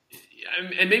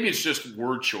 and maybe it's just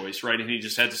word choice, right? And he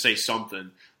just had to say something.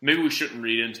 Maybe we shouldn't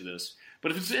read into this. But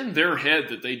if it's in their head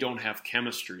that they don't have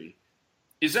chemistry,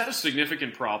 is that a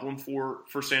significant problem for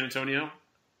San Antonio?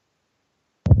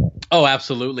 Oh,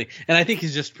 absolutely. And I think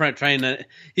he's just trying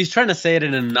to say it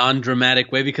in a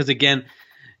non-dramatic way, because again,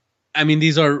 I mean,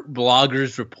 these are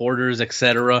bloggers, reporters,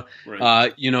 etc.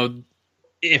 Right.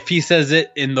 If he says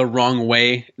it in the wrong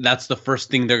way, that's the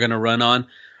first thing they're going to run on.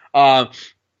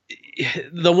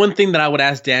 The one thing that I would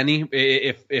ask Danny,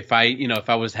 if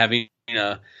I was having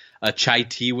a chai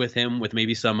tea with him with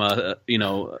maybe some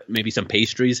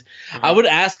pastries, I would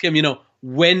ask him,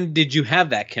 when did you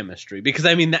have that chemistry? Because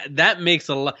I mean that makes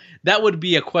a lot. That would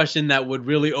be a question that would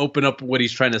really open up what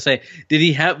he's trying to say.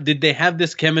 Did they have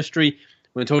this chemistry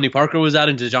when Tony Parker was out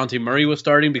and DeJounte Murray was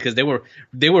starting? Because they were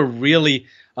really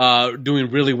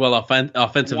doing really well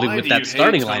offensively with that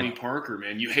starting line. Tony Parker,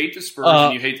 man, you hate the Spurs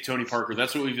and you hate the Tony Parker.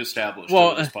 That's what we've established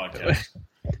in this podcast.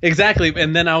 Exactly,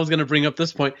 and then I was going to bring up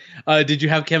this point. Did you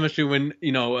have chemistry when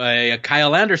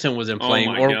Kyle Anderson wasn't playing,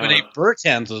 or when a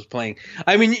Bertans was playing?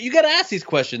 I mean, you got to ask these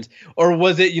questions. Or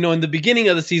was it in the beginning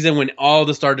of the season when all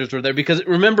the starters were there? Because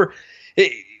remember,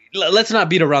 let's not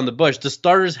beat around the bush. The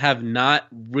starters have not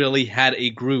really had a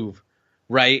groove,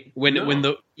 right? We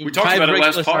talked about it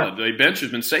last pod. The bench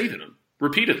has been saving them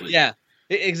repeatedly. Yeah.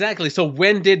 Exactly. So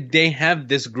when did they have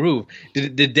this groove? Has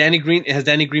Danny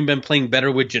Green been playing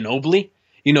better with Ginobili?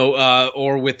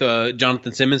 Or with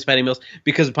Jonathan Simmons, Patty Mills,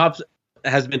 because Pops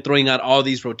has been throwing out all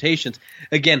these rotations.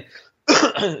 Again,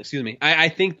 excuse me. I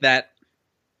think that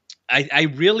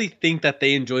I really think that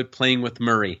they enjoyed playing with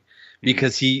Murray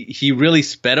because he really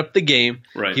sped up the game.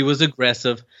 Right. He was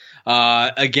aggressive.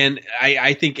 Again,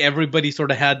 I think everybody sort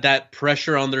of had that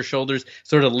pressure on their shoulders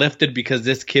sort of lifted because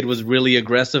this kid was really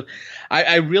aggressive.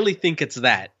 I really think it's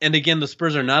that. And again, the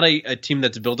Spurs are not a team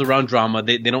that's built around drama.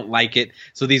 They don't like it.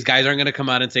 So these guys aren't going to come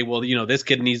out and say, well, this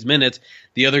kid needs minutes.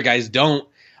 The other guys don't.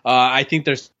 I think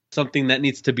there's something that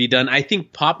needs to be done. I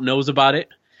think Pop knows about it.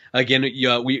 Again,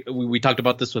 we talked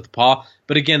about this with Paul,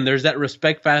 but again, there's that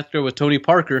respect factor with Tony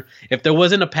Parker. If there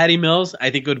wasn't a Patty Mills, I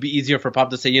think it would be easier for Pop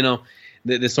to say,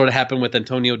 this sort of happened with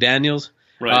Antonio Daniels.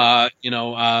 Right.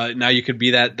 Now you could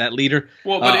be that leader.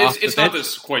 Well, but it's not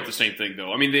quite the same thing,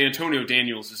 though. I mean, the Antonio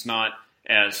Daniels is not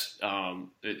as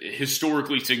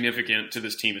historically significant to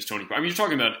this team as Tony Parker. I mean, you're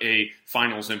talking about a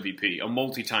Finals MVP, a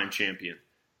multi-time champion.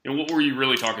 What were you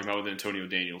really talking about with Antonio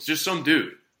Daniels? Just some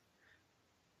dude.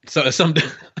 So some.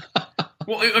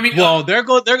 Well, I mean, there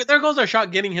goes our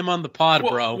shot getting him on the pod,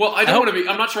 bro. Well, I don't want to be.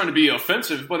 I'm not trying to be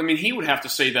offensive, but I mean, he would have to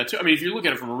say that too. I mean, if you look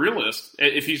at it from a realist,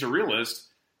 if he's a realist,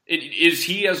 is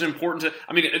he as important to?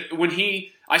 I mean,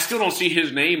 I still don't see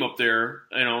his name up there,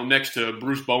 next to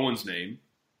Bruce Bowen's name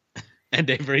and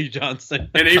Avery Johnson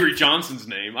and Avery Johnson's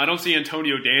name. I don't see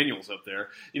Antonio Daniels up there.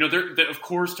 Of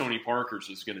course, Tony Parker's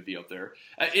is going to be up there.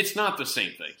 It's not the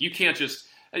same thing. You can't just.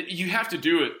 You have to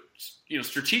do it.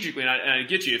 Strategically, and I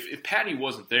get you. If Patty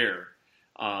wasn't there,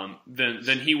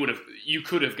 then he would have. You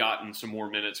could have gotten some more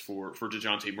minutes for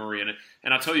DeJounte Murray,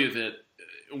 and I'll tell you that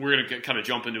we're going to kind of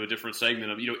jump into a different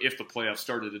segment of if the playoffs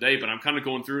started today. But I'm kind of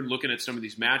going through and looking at some of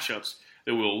these matchups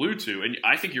that we'll allude to, and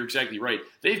I think you're exactly right.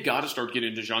 They've got to start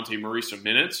getting DeJounte Murray some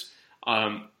minutes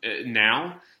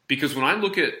now, because when I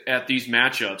look at these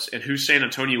matchups and who San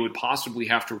Antonio would possibly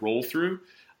have to roll through,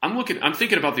 I'm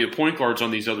thinking about the point guards on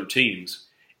these other teams.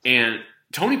 And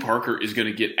Tony Parker is going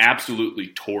to get absolutely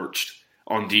torched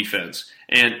on defense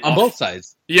and on both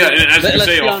sides. Yeah, and as you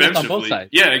say, offensively, on both sides.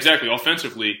 Yeah, exactly,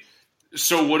 offensively.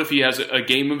 So what if he has a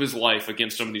game of his life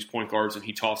against some of these point guards and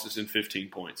he tosses in 15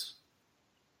 points?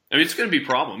 I mean, it's going to be a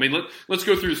problem. I mean, let's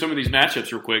go through some of these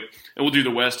matchups real quick, and we'll do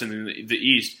the West and then the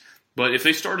East. But if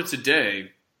they started today,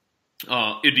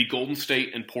 it'd be Golden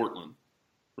State and Portland,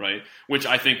 right? Which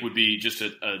I think would be just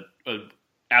a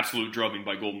absolute drubbing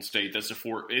by Golden State.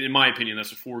 In my opinion,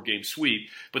 that's a 4-game sweep.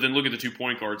 But then look at the 2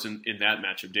 point guards in that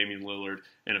matchup, Damian Lillard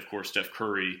and, of course, Steph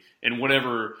Curry. And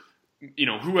whoever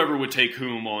would take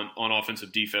whom on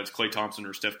offensive defense, Klay Thompson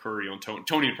or Steph Curry on Tony.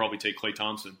 Tony would probably take Klay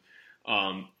Thompson,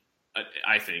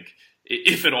 I think,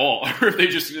 if at all. Or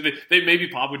if they maybe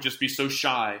Pop would just be so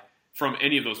shy from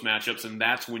any of those matchups, and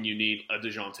that's when you need a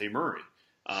DeJounte Murray.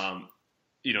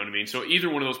 You know what I mean? So either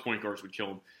one of those point guards would kill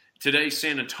him. Today,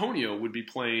 San Antonio would be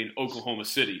playing Oklahoma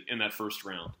City in that first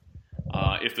round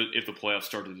if the playoffs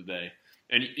started today.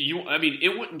 And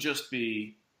it wouldn't just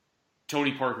be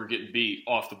Tony Parker getting beat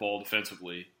off the ball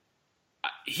defensively.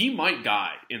 He might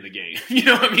die in the game.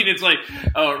 It's like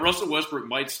Russell Westbrook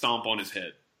might stomp on his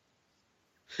head.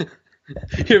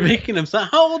 You're making him sound.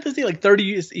 How old is he? Like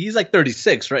 30? He's like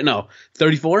 36 right now.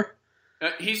 34?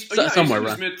 He's somewhere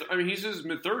around. He's in his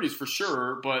mid-30s for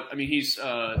sure. But he's.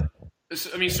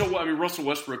 Russell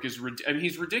Westbrook is.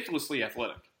 He's ridiculously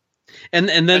athletic. And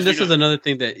then this is another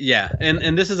thing that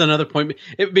and this is another point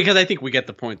because I think we get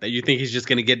the point that you think he's just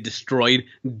going to get destroyed,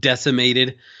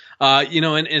 decimated.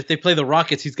 And if they play the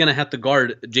Rockets, he's going to have to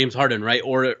guard James Harden, right?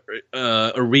 Or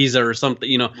Ariza or something.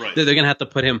 Right. They're going to have to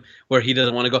put him where he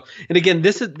doesn't want to go. And again,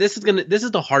 this is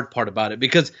the hard part about it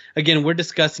because again, we're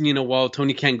discussing, while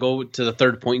Tony can't go to the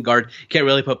third point guard, can't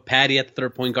really put Patty at the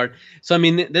third point guard. So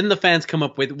then the fans come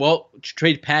up with, well,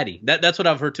 trade Patty. That's what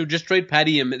I've heard too. Just trade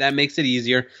Patty, and that makes it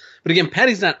easier. But again,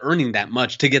 Patty's not earning that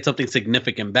much to get something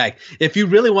significant back. If you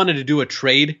really wanted to do a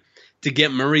trade to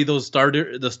get Murray the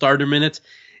starter minutes,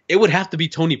 it would have to be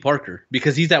Tony Parker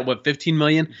because he's at, $15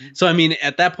 million? Mm-hmm. So,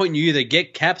 at that point, you either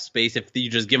get cap space if you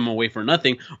just give him away for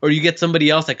nothing, or you get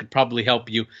somebody else that could probably help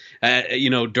you,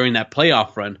 during that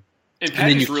playoff run. And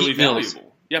Patty's really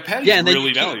valuable. Yeah, Patty's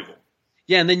really valuable.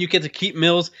 Yeah, and then you get to keep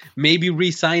Mills, maybe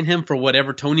re-sign him for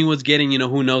whatever Tony was getting,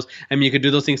 who knows. You could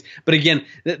do those things. But again,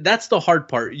 that's the hard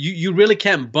part. You really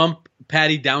can't bump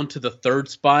Patty down to the third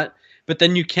spot. But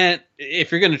then you can't,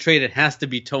 if you're going to trade, it has to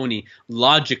be Tony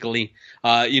logically,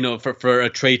 for a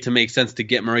trade to make sense to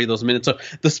get Murray those minutes. So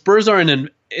the Spurs are in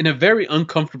a very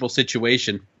uncomfortable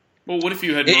situation. Well, what if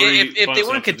you had Murray if they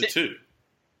want to the 2?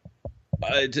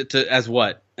 As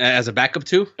what? As a backup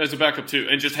 2? As a backup 2,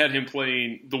 and just had him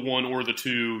playing the 1 or the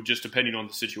 2, just depending on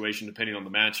the situation, depending on the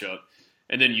matchup.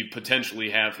 And then you potentially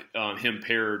have him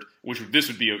paired, this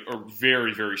would be a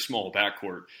very, very small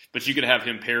backcourt. But you could have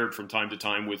him paired from time to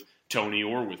time with Tony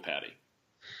or with Patty.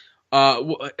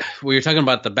 Well, you're talking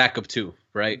about the backup 2,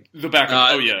 right? The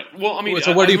backup. Yeah. Well,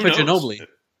 so where do you put Ginobili?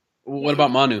 What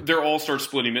about Manu? They're all start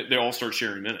splitting. They all start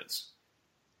sharing minutes.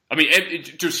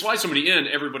 To slide somebody in,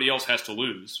 everybody else has to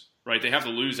lose, right? They have to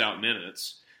lose out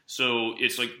minutes. So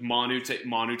it's like Manu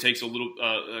takes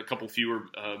a couple fewer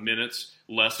minutes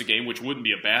less a game, which wouldn't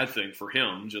be a bad thing for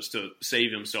him, just to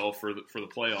save himself for the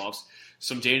playoffs.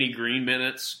 Some Danny Green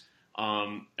minutes.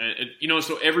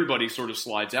 So everybody sort of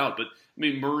slides out. But I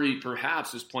mean, Murray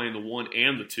perhaps is playing the 1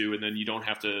 and the 2, and then you don't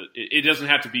have to. It doesn't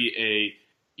have to be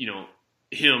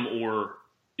him or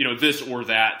this or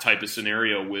that type of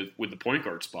scenario with the point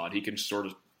guard spot. He can sort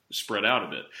of spread out a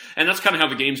bit, and that's kind of how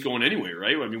the game's going anyway,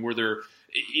 right? I mean,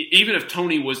 even if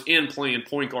Tony was in playing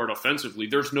point guard offensively,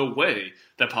 there's no way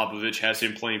that Popovich has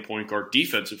him playing point guard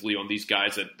defensively on these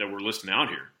guys that we're listing out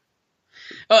here.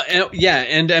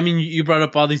 And I mean, you brought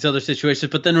up all these other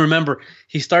situations, but then remember,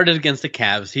 he started against the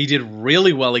Cavs. He did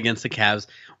really well against the Cavs.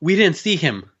 We didn't see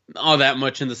him all that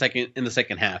much in the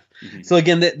second half. Mm-hmm. So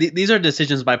again, these are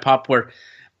decisions by Pop where,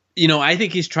 I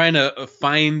think he's trying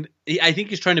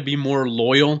to be more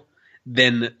loyal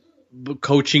than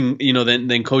coaching,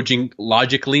 than coaching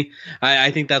logically.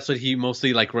 I think that's what he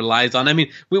mostly relies on. I mean,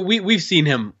 we've seen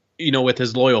him, with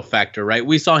his loyal factor, right?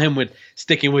 We saw him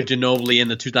sticking with Ginobili in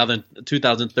the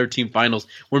 2013 finals,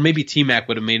 where maybe T-Mac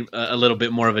would have made a little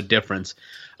bit more of a difference.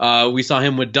 We saw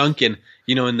him with Duncan,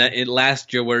 in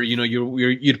last year, where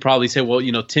you'd probably say, well,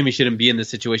 Timmy shouldn't be in this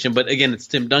situation, but again, it's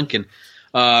Tim Duncan.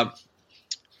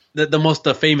 The most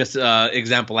famous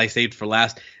example I saved for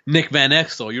last, Nick Van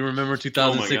Exel. You remember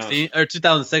 2016 or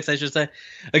 2006, I should say.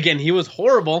 Again, he was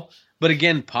horrible. But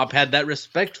again, Pop had that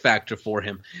respect factor for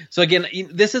him. So again,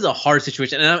 this is a hard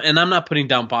situation, and I'm not putting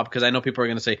down Pop because I know people are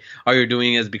going to say, "Oh, you're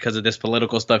doing it because of this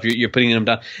political stuff. You're putting him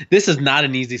down." This is not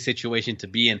an easy situation to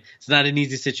be in. It's not an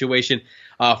easy situation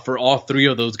for all three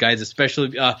of those guys,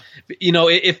 especially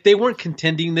if they weren't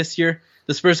contending this year.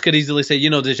 The Spurs could easily say,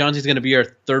 DeJounte's going to be our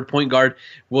third point guard.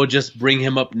 We'll just bring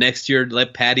him up next year,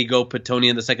 let Patty go, put Tony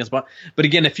in the second spot. But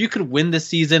again, if you could win this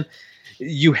season,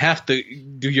 you have to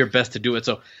do your best to do it.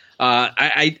 So.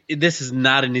 This is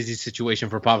not an easy situation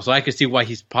for Pop, so I can see why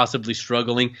he's possibly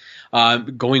struggling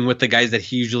going with the guys that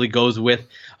he usually goes with.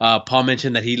 Paul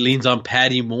mentioned that he leans on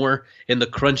Patty more in the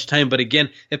crunch time, but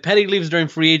again, if Patty leaves during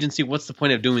free agency, what's the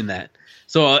point of doing that?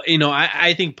 So,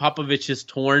 I think Popovich is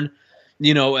torn.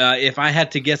 If I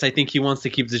had to guess, I think he wants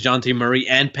to keep DeJounte Murray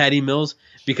and Patty Mills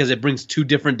because it brings two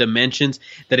different dimensions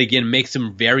that, again, makes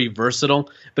him very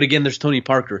versatile. But, again, there's Tony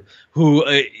Parker, who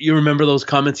you remember those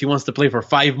comments, he wants to play for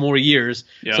 5 more years.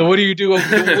 Yeah. So what do you do?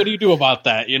 What do you do about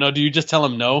that? Do you just tell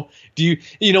him no? Do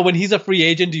you, when he's a free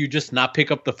agent, do you just not pick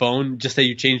up the phone, just say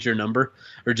you changed your number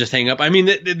or just hang up? I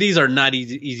mean, these are not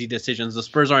easy decisions. The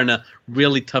Spurs are in a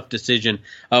really tough decision,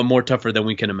 more tougher than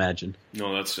we can imagine.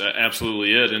 No, that's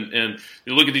absolutely it. And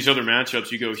you look at these other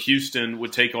matchups, you go Houston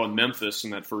would take on Memphis in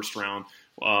that first round.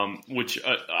 Which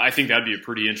I think that'd be a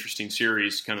pretty interesting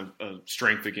series, kind of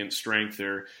strength against strength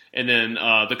there. And then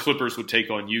the Clippers would take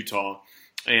on Utah.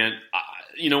 And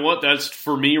you know what? That's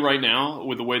for me right now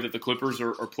with the way that the Clippers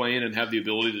are playing and have the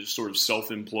ability to just sort of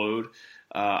self-implode.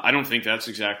 I don't think that's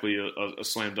exactly a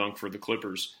slam dunk for the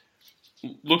Clippers.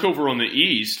 Look over on the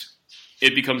East,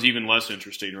 it becomes even less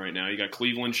interesting right now. You got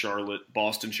Cleveland, Charlotte,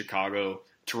 Boston, Chicago,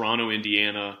 Toronto,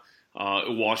 Indiana,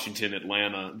 Washington,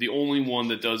 Atlanta. The only one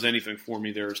that does anything for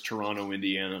me there is Toronto,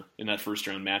 Indiana in that first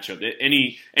round matchup.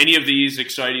 Any of these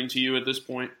exciting to you at this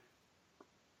point?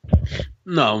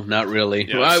 No, not really.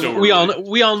 Yeah, we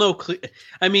all know.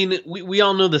 I mean, we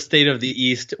all know the state of the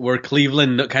East, where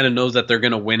Cleveland kind of knows that they're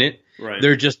going to win it. Right.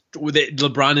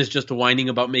 LeBron is just whining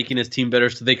about making his team better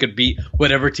so they could beat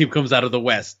whatever team comes out of the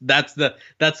West. That's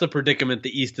the predicament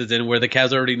the East is in, where the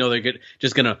Cavs already know they're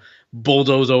just going to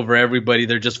bulldoze over everybody.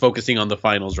 They're just focusing on the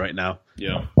finals right now.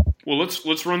 Yeah. Well,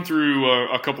 let's run through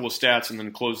a couple of stats and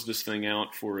then close this thing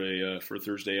out for a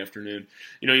Thursday afternoon.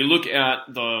 You look at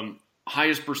the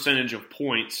highest percentage of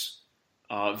points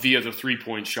via the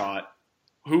three-point shot.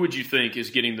 Who would you think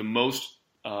is getting the most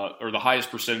or the highest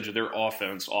percentage of their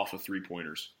offense off of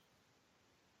three-pointers?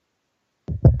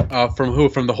 From who?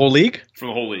 From the whole league? From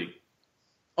the whole league.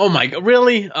 Oh my God!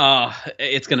 Really?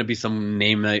 It's going to be some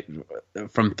name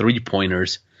from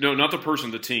three-pointers. No, not the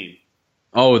person. The team.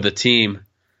 Oh, the team.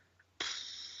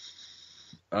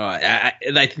 I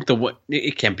think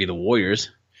it can't be the Warriors.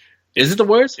 Is it the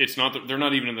Warriors? It's not. They're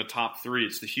not even in the top 3.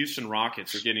 It's the Houston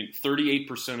Rockets. They're getting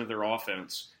 38% of their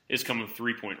offense is coming from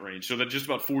three-point range. So that's just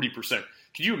about 40%.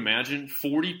 Could you imagine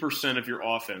 40% of your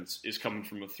offense is coming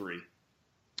from a three?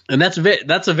 And that's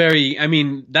a very. I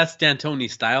mean, that's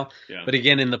D'Antoni's style. Yeah. But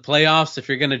again, in the playoffs, if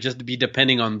you're going to just be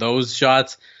depending on those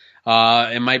shots,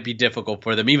 it might be difficult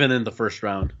for them, even in the first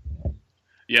round.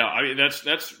 Yeah, I mean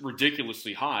that's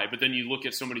ridiculously high. But then you look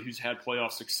at somebody who's had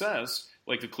playoff success,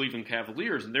 like the Cleveland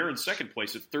Cavaliers, and they're in second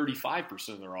place at 35%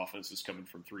 of their offense is coming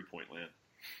from three-point land.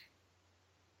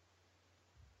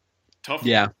 Tough.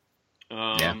 Yeah.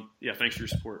 Yeah. Thanks for your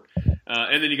support.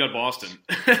 And then you got Boston,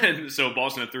 and so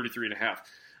Boston at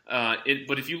 33.5.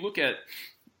 But if you look at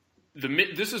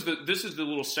this is the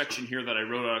little section here that I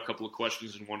wrote out a couple of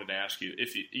questions and wanted to ask you.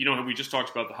 If you know, we just talked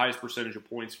about the highest percentage of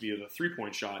points via the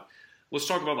 3-point shot. Let's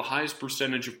talk about the highest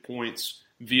percentage of points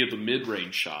via the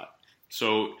mid-range shot.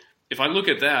 So if I look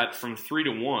at that from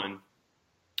 3-1,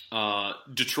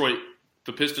 Detroit,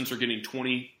 the Pistons are getting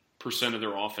 20% of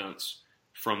their offense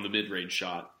from the mid-range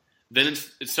shot. Then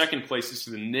in second place is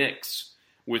the Knicks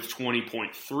with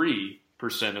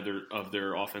 20.3% of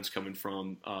their offense coming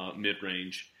from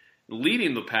mid-range.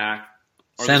 Leading the pack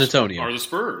San Antonio are the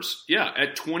Spurs. Yeah,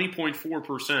 at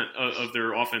 20.4% of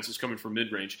their offense is coming from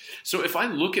mid-range. So if I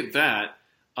look at that,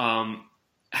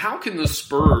 how can the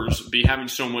Spurs be having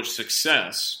so much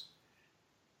success,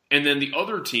 and then the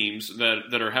other teams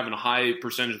that are having a high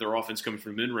percentage of their offense coming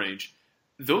from mid-range,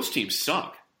 those teams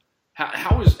suck?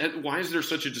 Why is there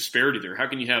such a disparity there? How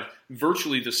can you have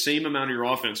virtually the same amount of your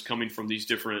offense coming from these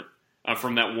different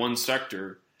from that one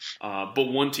sector,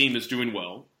 but one team is doing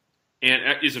well and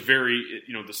is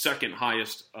the second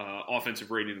highest offensive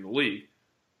rating in the league,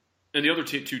 and the other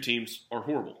two teams are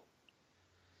horrible?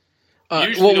 You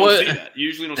usually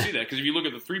don't see that because if you look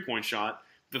at the 3-point shot,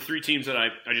 the three teams that I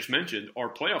just mentioned are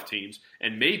playoff teams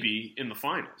and maybe in the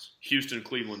finals: Houston,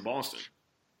 Cleveland, Boston.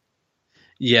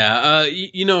 Yeah,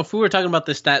 if we were talking about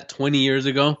this stat 20 years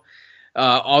ago,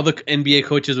 all the NBA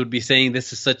coaches would be saying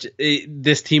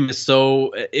this team is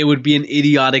so, it would be an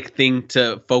idiotic thing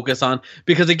to focus on.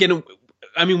 Because again,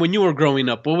 I mean, when you were growing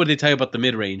up, what would they tell you about the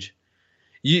mid-range?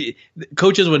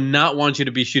 Coaches would not want you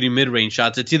to be shooting mid-range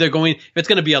shots. It's either if it's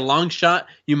going to be a long shot,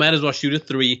 you might as well shoot a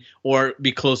 3 or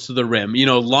be close to the rim.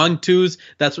 Long 2s,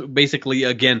 that's basically,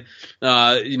 again,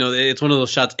 it's one of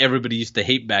those shots everybody used to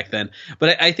hate back then.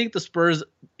 But I think the Spurs,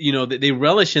 they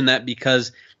relish in that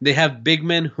because they have big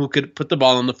men who could put the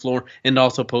ball on the floor and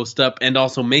also post up and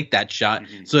also make that shot.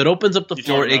 Mm-hmm. So it opens up the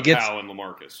floor. It gets Powell and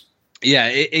LaMarcus. Yeah,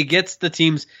 it gets the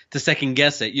teams to second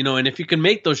guess it, and if you can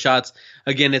make those shots,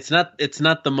 again, it's not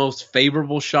the most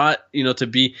favorable shot, to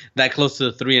be that close to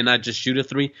the 3 and not just shoot a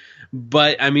 3.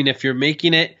 But I mean, if you're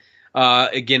making it,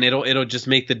 again, it'll just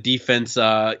make the defense,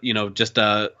 just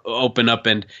open up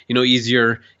and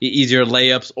easier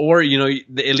layups, or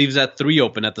it leaves that 3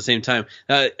 open at the same time.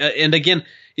 And again,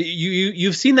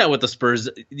 you've seen that with the Spurs.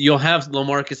 You'll have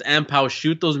LaMarcus and Powell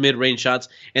shoot those mid-range shots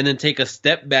and then take a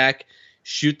step back,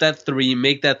 shoot that 3,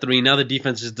 make that 3. Now the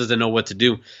defense just doesn't know what to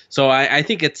do. So I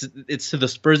think it's to the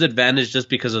Spurs' advantage just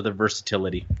because of the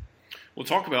versatility. We'll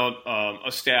talk about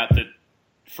a stat that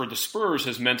for the Spurs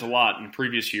has meant a lot in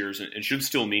previous years and should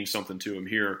still mean something to them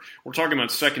here. We're talking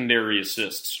about secondary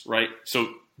assists, right? So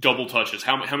double touches.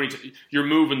 How many you're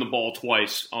moving the ball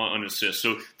twice on assists.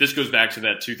 So this goes back to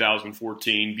that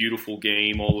 2014 beautiful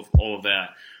game, all of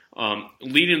that.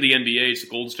 Leading the NBA, the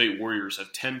Golden State Warriors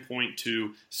have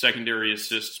 10.2 secondary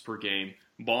assists per game.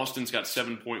 Boston's got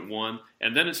 7.1,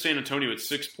 and then it's San Antonio at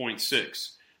 6.6.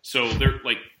 So they're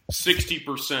like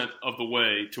 60% of the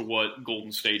way to what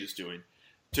Golden State is doing.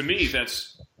 To me,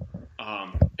 that's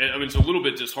it's a little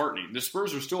bit disheartening. The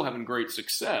Spurs are still having great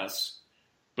success,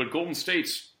 but Golden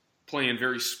State's playing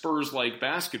very Spurs-like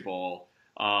basketball.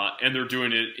 And they're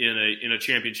doing it in a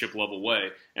championship level way,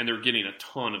 and they're getting a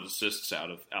ton of assists out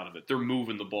of it. They're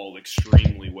moving the ball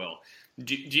extremely well.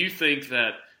 Do you think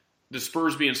that the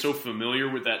Spurs being so familiar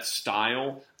with that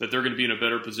style that they're going to be in a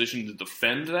better position to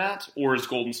defend that, or is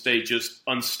Golden State just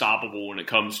unstoppable when it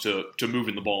comes to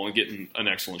moving the ball and getting an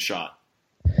excellent shot?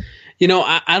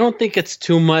 I don't think it's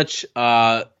too much.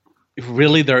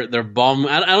 Really, their ball.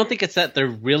 I don't think it's that they're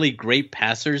really great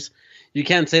passers. You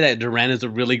can't say that Durant is a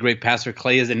really great passer.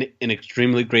 Clay is an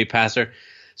extremely great passer,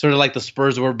 sort of like the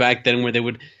Spurs were back then, where they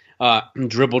would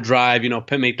dribble drive,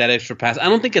 make that extra pass. I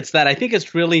don't think it's that. I think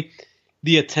it's really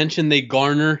the attention they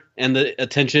garner and the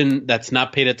attention that's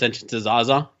not paid attention to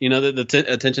Zaza. The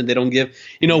attention they don't give.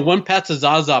 One pass to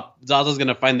Zaza, Zaza's going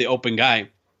to find the open guy.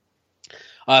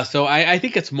 So I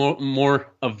think it's more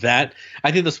of that.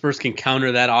 I think the Spurs can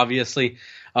counter that, obviously,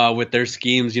 with their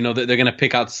schemes. They're going to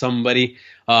pick out somebody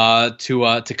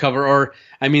to cover. Or,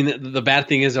 the bad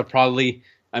thing is they'll probably,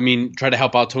 try to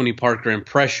help out Tony Parker and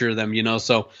pressure them,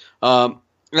 So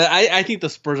I think the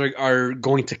Spurs are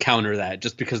going to counter that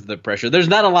just because of the pressure. There's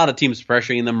not a lot of teams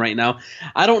pressuring them right now.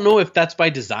 I don't know if that's by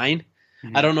design.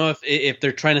 Mm-hmm. I don't know if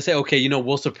they're trying to say, okay,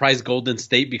 we'll surprise Golden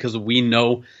State because we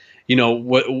know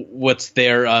what's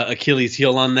their Achilles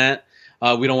heel on that.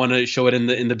 We don't want to show it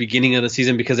in the beginning of the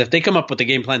season, because if they come up with a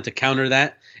game plan to counter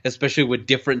that, especially with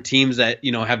different teams that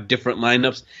have different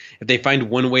lineups, if they find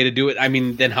one way to do it,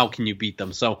 then how can you beat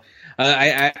them? So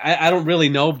I don't really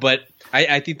know, but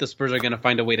I think the Spurs are going to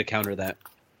find a way to counter that.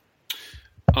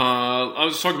 I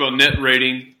was talking about net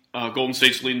rating. Golden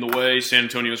State's leading the way. San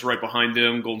Antonio's right behind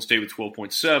them. Golden State with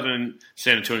 12.7.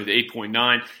 San Antonio with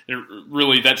 8.9. And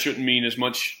really, that shouldn't mean as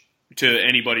much to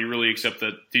anybody really, except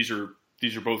that these are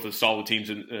both the solid teams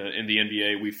in the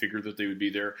NBA. We figured that they would be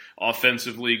there.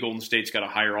 Offensively, Golden State's got a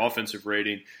higher offensive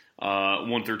rating,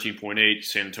 113.8.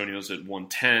 San Antonio's at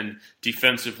 110.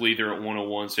 Defensively, they're at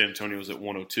 101. San Antonio's at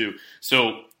 102.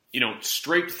 So,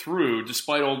 straight through,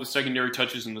 despite all the secondary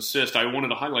touches and assists, I wanted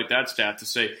to highlight that stat to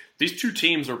say these two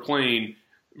teams are playing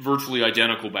virtually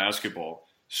identical basketball.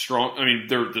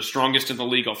 They're the strongest in the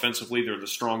league offensively. They're the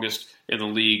strongest in the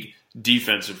league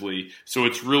defensively. So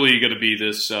it's really going to be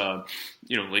this,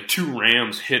 like two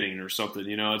Rams hitting or something.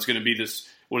 It's going to be this,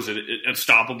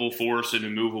 unstoppable force and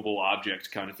immovable object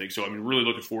kind of thing. So I'm really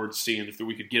looking forward to seeing if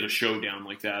we could get a showdown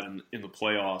like that in the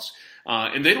playoffs.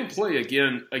 And they don't play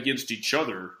again against each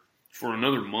other for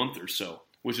another month or so,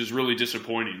 which is really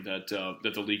disappointing that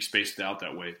the league spaced it out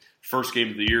that way. First game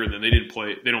of the year, and then they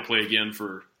don't play again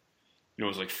for, it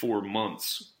was like 4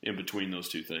 months in between those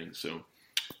two things. So,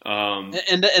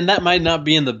 and that might not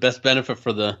be in the best benefit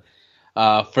for the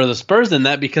Spurs in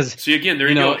that, because see, again, there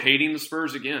you go, hating the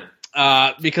Spurs again.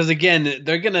 Because again,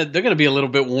 they're gonna be a little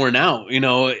bit worn out.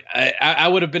 I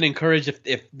would have been encouraged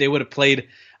if they would have played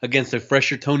against a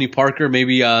fresher Tony Parker,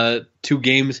 maybe 2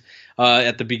 games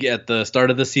at the start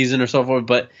of the season or so forth.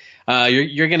 But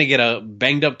you're gonna get a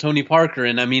banged up Tony Parker,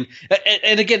 and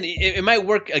again, it might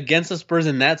work against the Spurs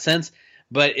in that sense.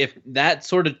 But if that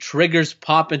sort of triggers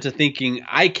Pop into thinking,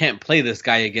 I can't play this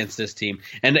guy against this team.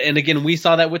 And again, we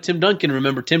saw that with Tim Duncan.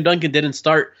 Remember, Tim Duncan didn't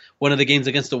start one of the games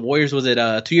against the Warriors. Was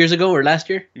it 2 years ago or last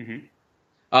year?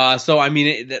 Mm-hmm. So,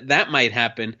 that might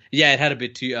happen. Yeah, it had a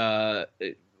bit too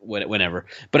whenever.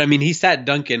 But, he sat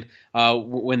Duncan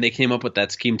when they came up with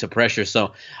that scheme to pressure.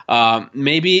 So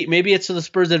maybe it's to the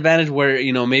Spurs' advantage where,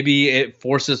 maybe it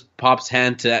forces Pop's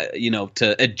hand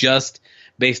to adjust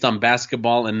based on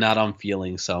basketball and not on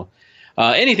feeling. So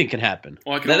anything can happen.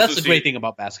 Well, that's the great thing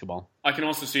about basketball. I can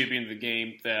also see it being the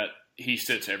game that he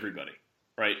sits everybody,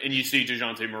 right? And you see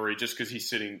DeJounte Murray just because he's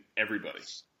sitting everybody,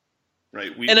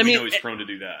 right? We know he's prone to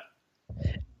do that.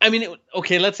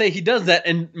 Okay, let's say he does that,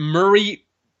 and Murray,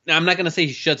 I'm not going to say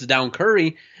he shuts down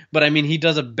Curry, but he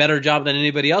does a better job than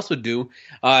anybody else would do.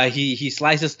 He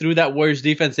slices through that Warriors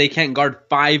defense. They can't guard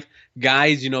 5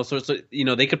 guys, so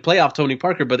they could play off Tony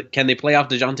Parker, but can they play off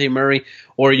DeJounte Murray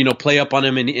or, play up on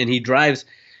him and he drives?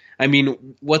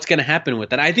 What's going to happen with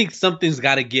that? I think something's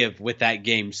got to give with that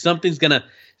game. Something's going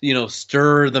to,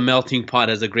 stir the melting pot,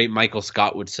 as a great Michael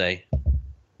Scott would say.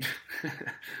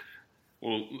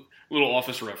 Well, little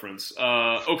office reference.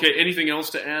 Okay, anything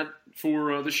else to add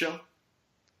for the show?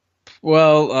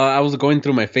 Well, I was going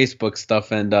through my Facebook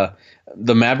stuff, and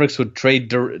the Mavericks would trade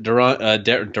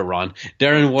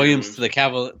Darren Williams to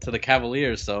the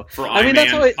Cavaliers. So for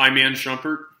Iman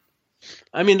Shumpert.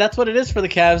 That's what it is for the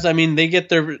Cavs. They get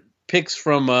their picks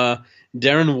from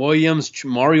Darren Williams,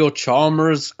 Mario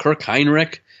Chalmers, Kirk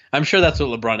Heinrich. I'm sure that's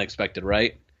what LeBron expected,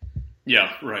 right?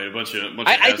 Yeah, right. A bunch of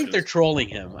I think they're trolling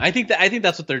him. I think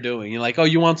that's what they're doing. You're like, oh,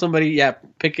 you want somebody? Yeah,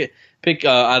 pick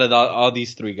out of all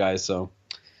these 3 guys. So.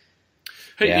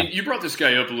 Hey, yeah. You brought this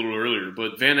guy up a little earlier,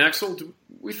 but Van Exel, do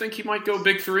we think he might go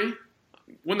big 3?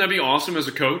 Wouldn't that be awesome as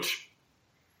a coach?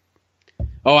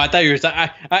 Oh, I thought you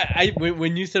were.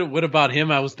 When you said what about him,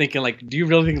 I was thinking, like, do you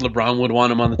really think LeBron would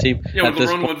want him on the team? Yeah, would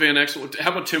LeBron want Van Exel?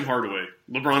 How about Tim Hardaway?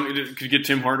 LeBron could get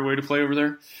Tim Hardaway to play over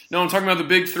there? No, I'm talking about the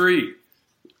big 3.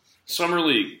 Summer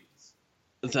League.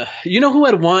 You know who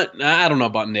I'd want? I don't know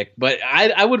about Nick, but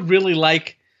I would really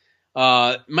like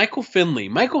Michael Finley.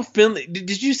 Michael Finley,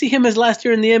 did you see him his last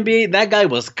year in the NBA? That guy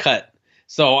was cut.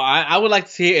 So I would like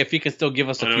to see if he can still give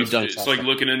us a few dunks. It's like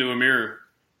looking into a mirror.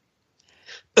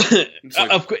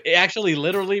 Actually,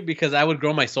 literally, because I would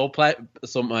grow my soul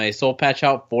patch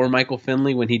out for Michael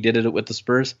Finley when he did it with the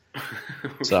Spurs.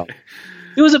 Okay. So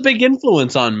it was a big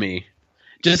influence on me.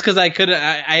 Just because I could,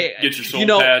 get your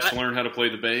soul patch, learn how to play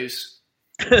the bass.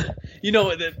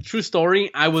 The true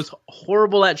story, I was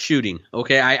horrible at shooting.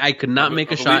 Okay, I could not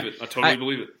make a shot. I totally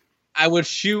believe it. I would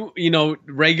shoot,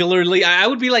 regularly. I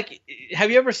would be like,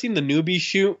 have you ever seen the newbie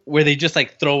shoot where they just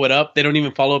like throw it up? They don't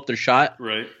even follow up their shot.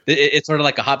 Right. It's sort of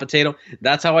like a hot potato.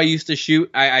 That's how I used to shoot.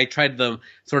 I tried the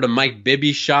sort of Mike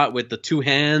Bibby shot with the 2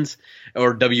 hands,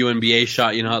 or WNBA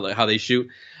shot. You know how they shoot.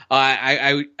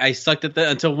 I sucked at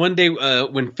that until one day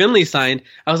when Finley signed,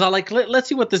 I was all like, let's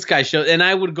see what this guy shows. And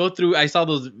I would go through, I saw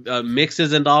those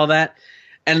mixes and all that.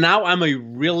 And now I'm a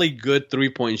really good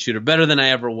 3-point shooter, better than I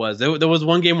ever was. There was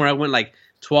one game where I went like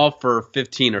 12 for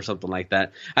 15 or something like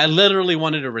that. I literally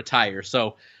wanted to retire.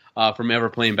 So from ever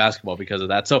playing basketball because of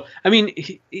that. So, I mean,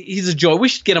 he's a joy. We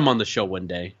should get him on the show one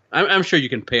day. I'm sure you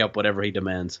can pay up whatever he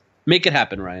demands. Make it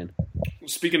happen, Ryan.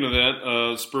 Speaking of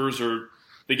that, Spurs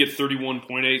they get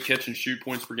 31.8 catch and shoot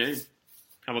points per game.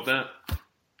 How about that?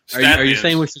 Are you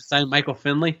saying we should sign Michael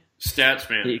Finley? Stats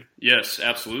man. Yes,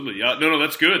 absolutely. No,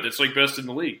 that's good. That's like best in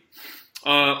the league.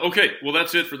 Okay, well,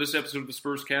 that's it for this episode of the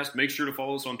Spurscast. Make sure to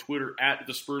follow us on Twitter at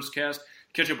the Spurscast.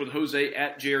 Catch up with Jose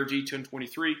at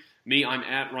JRG1023. Me, I'm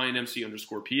at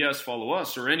RyanMC_PS. Follow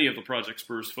us or any of the Project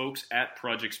Spurs folks at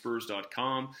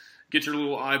ProjectSpurs.com. Get your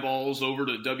little eyeballs over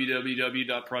to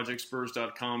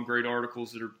www.projectspurs.com. Great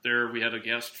articles that are there. We had a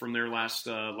guest from there last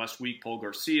week, Paul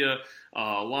Garcia.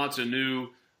 Lots of new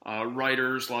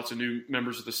writers, lots of new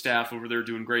members of the staff over there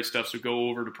doing great stuff. So go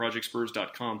over to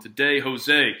ProjectSpurs.com today.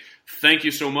 Jose, thank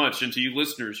you so much. And to you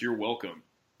listeners, you're welcome.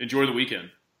 Enjoy the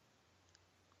weekend.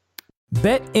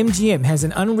 BetMGM has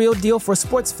an unreal deal for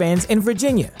sports fans in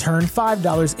Virginia. Turn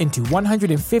 $5 into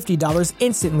 $150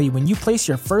 instantly when you place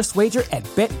your first wager at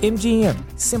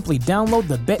BetMGM. Simply download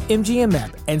the BetMGM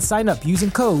app and sign up using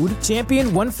code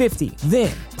Champion150.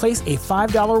 Then, place a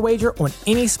 $5 wager on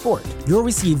any sport. You'll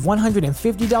receive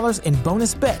 $150 in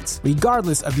bonus bets,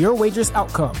 regardless of your wager's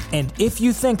outcome. And if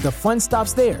you think the fun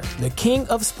stops there, the king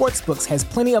of sportsbooks has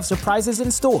plenty of surprises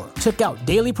in store. Check out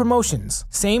daily promotions,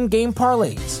 same-game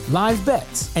parlays, live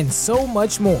bets, and so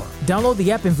much more. Download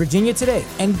the app in Virginia today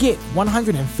and get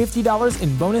 $150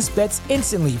 in bonus bets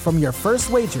instantly from your first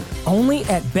wager. Only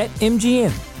at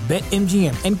BetMGM.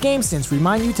 BetMGM and GameSense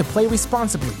remind you to play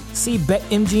responsibly. See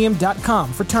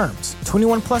BetMGM.com for terms.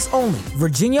 21 plus only.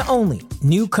 Virginia only.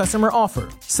 New customer offer.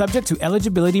 Subject to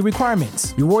eligibility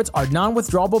requirements. Rewards are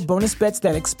non-withdrawable bonus bets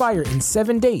that expire in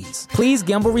 7 days. Please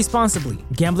gamble responsibly.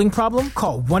 Gambling problem?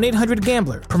 Call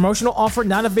 1-800-GAMBLER. Promotional offer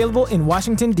not available in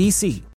Washington, D.C.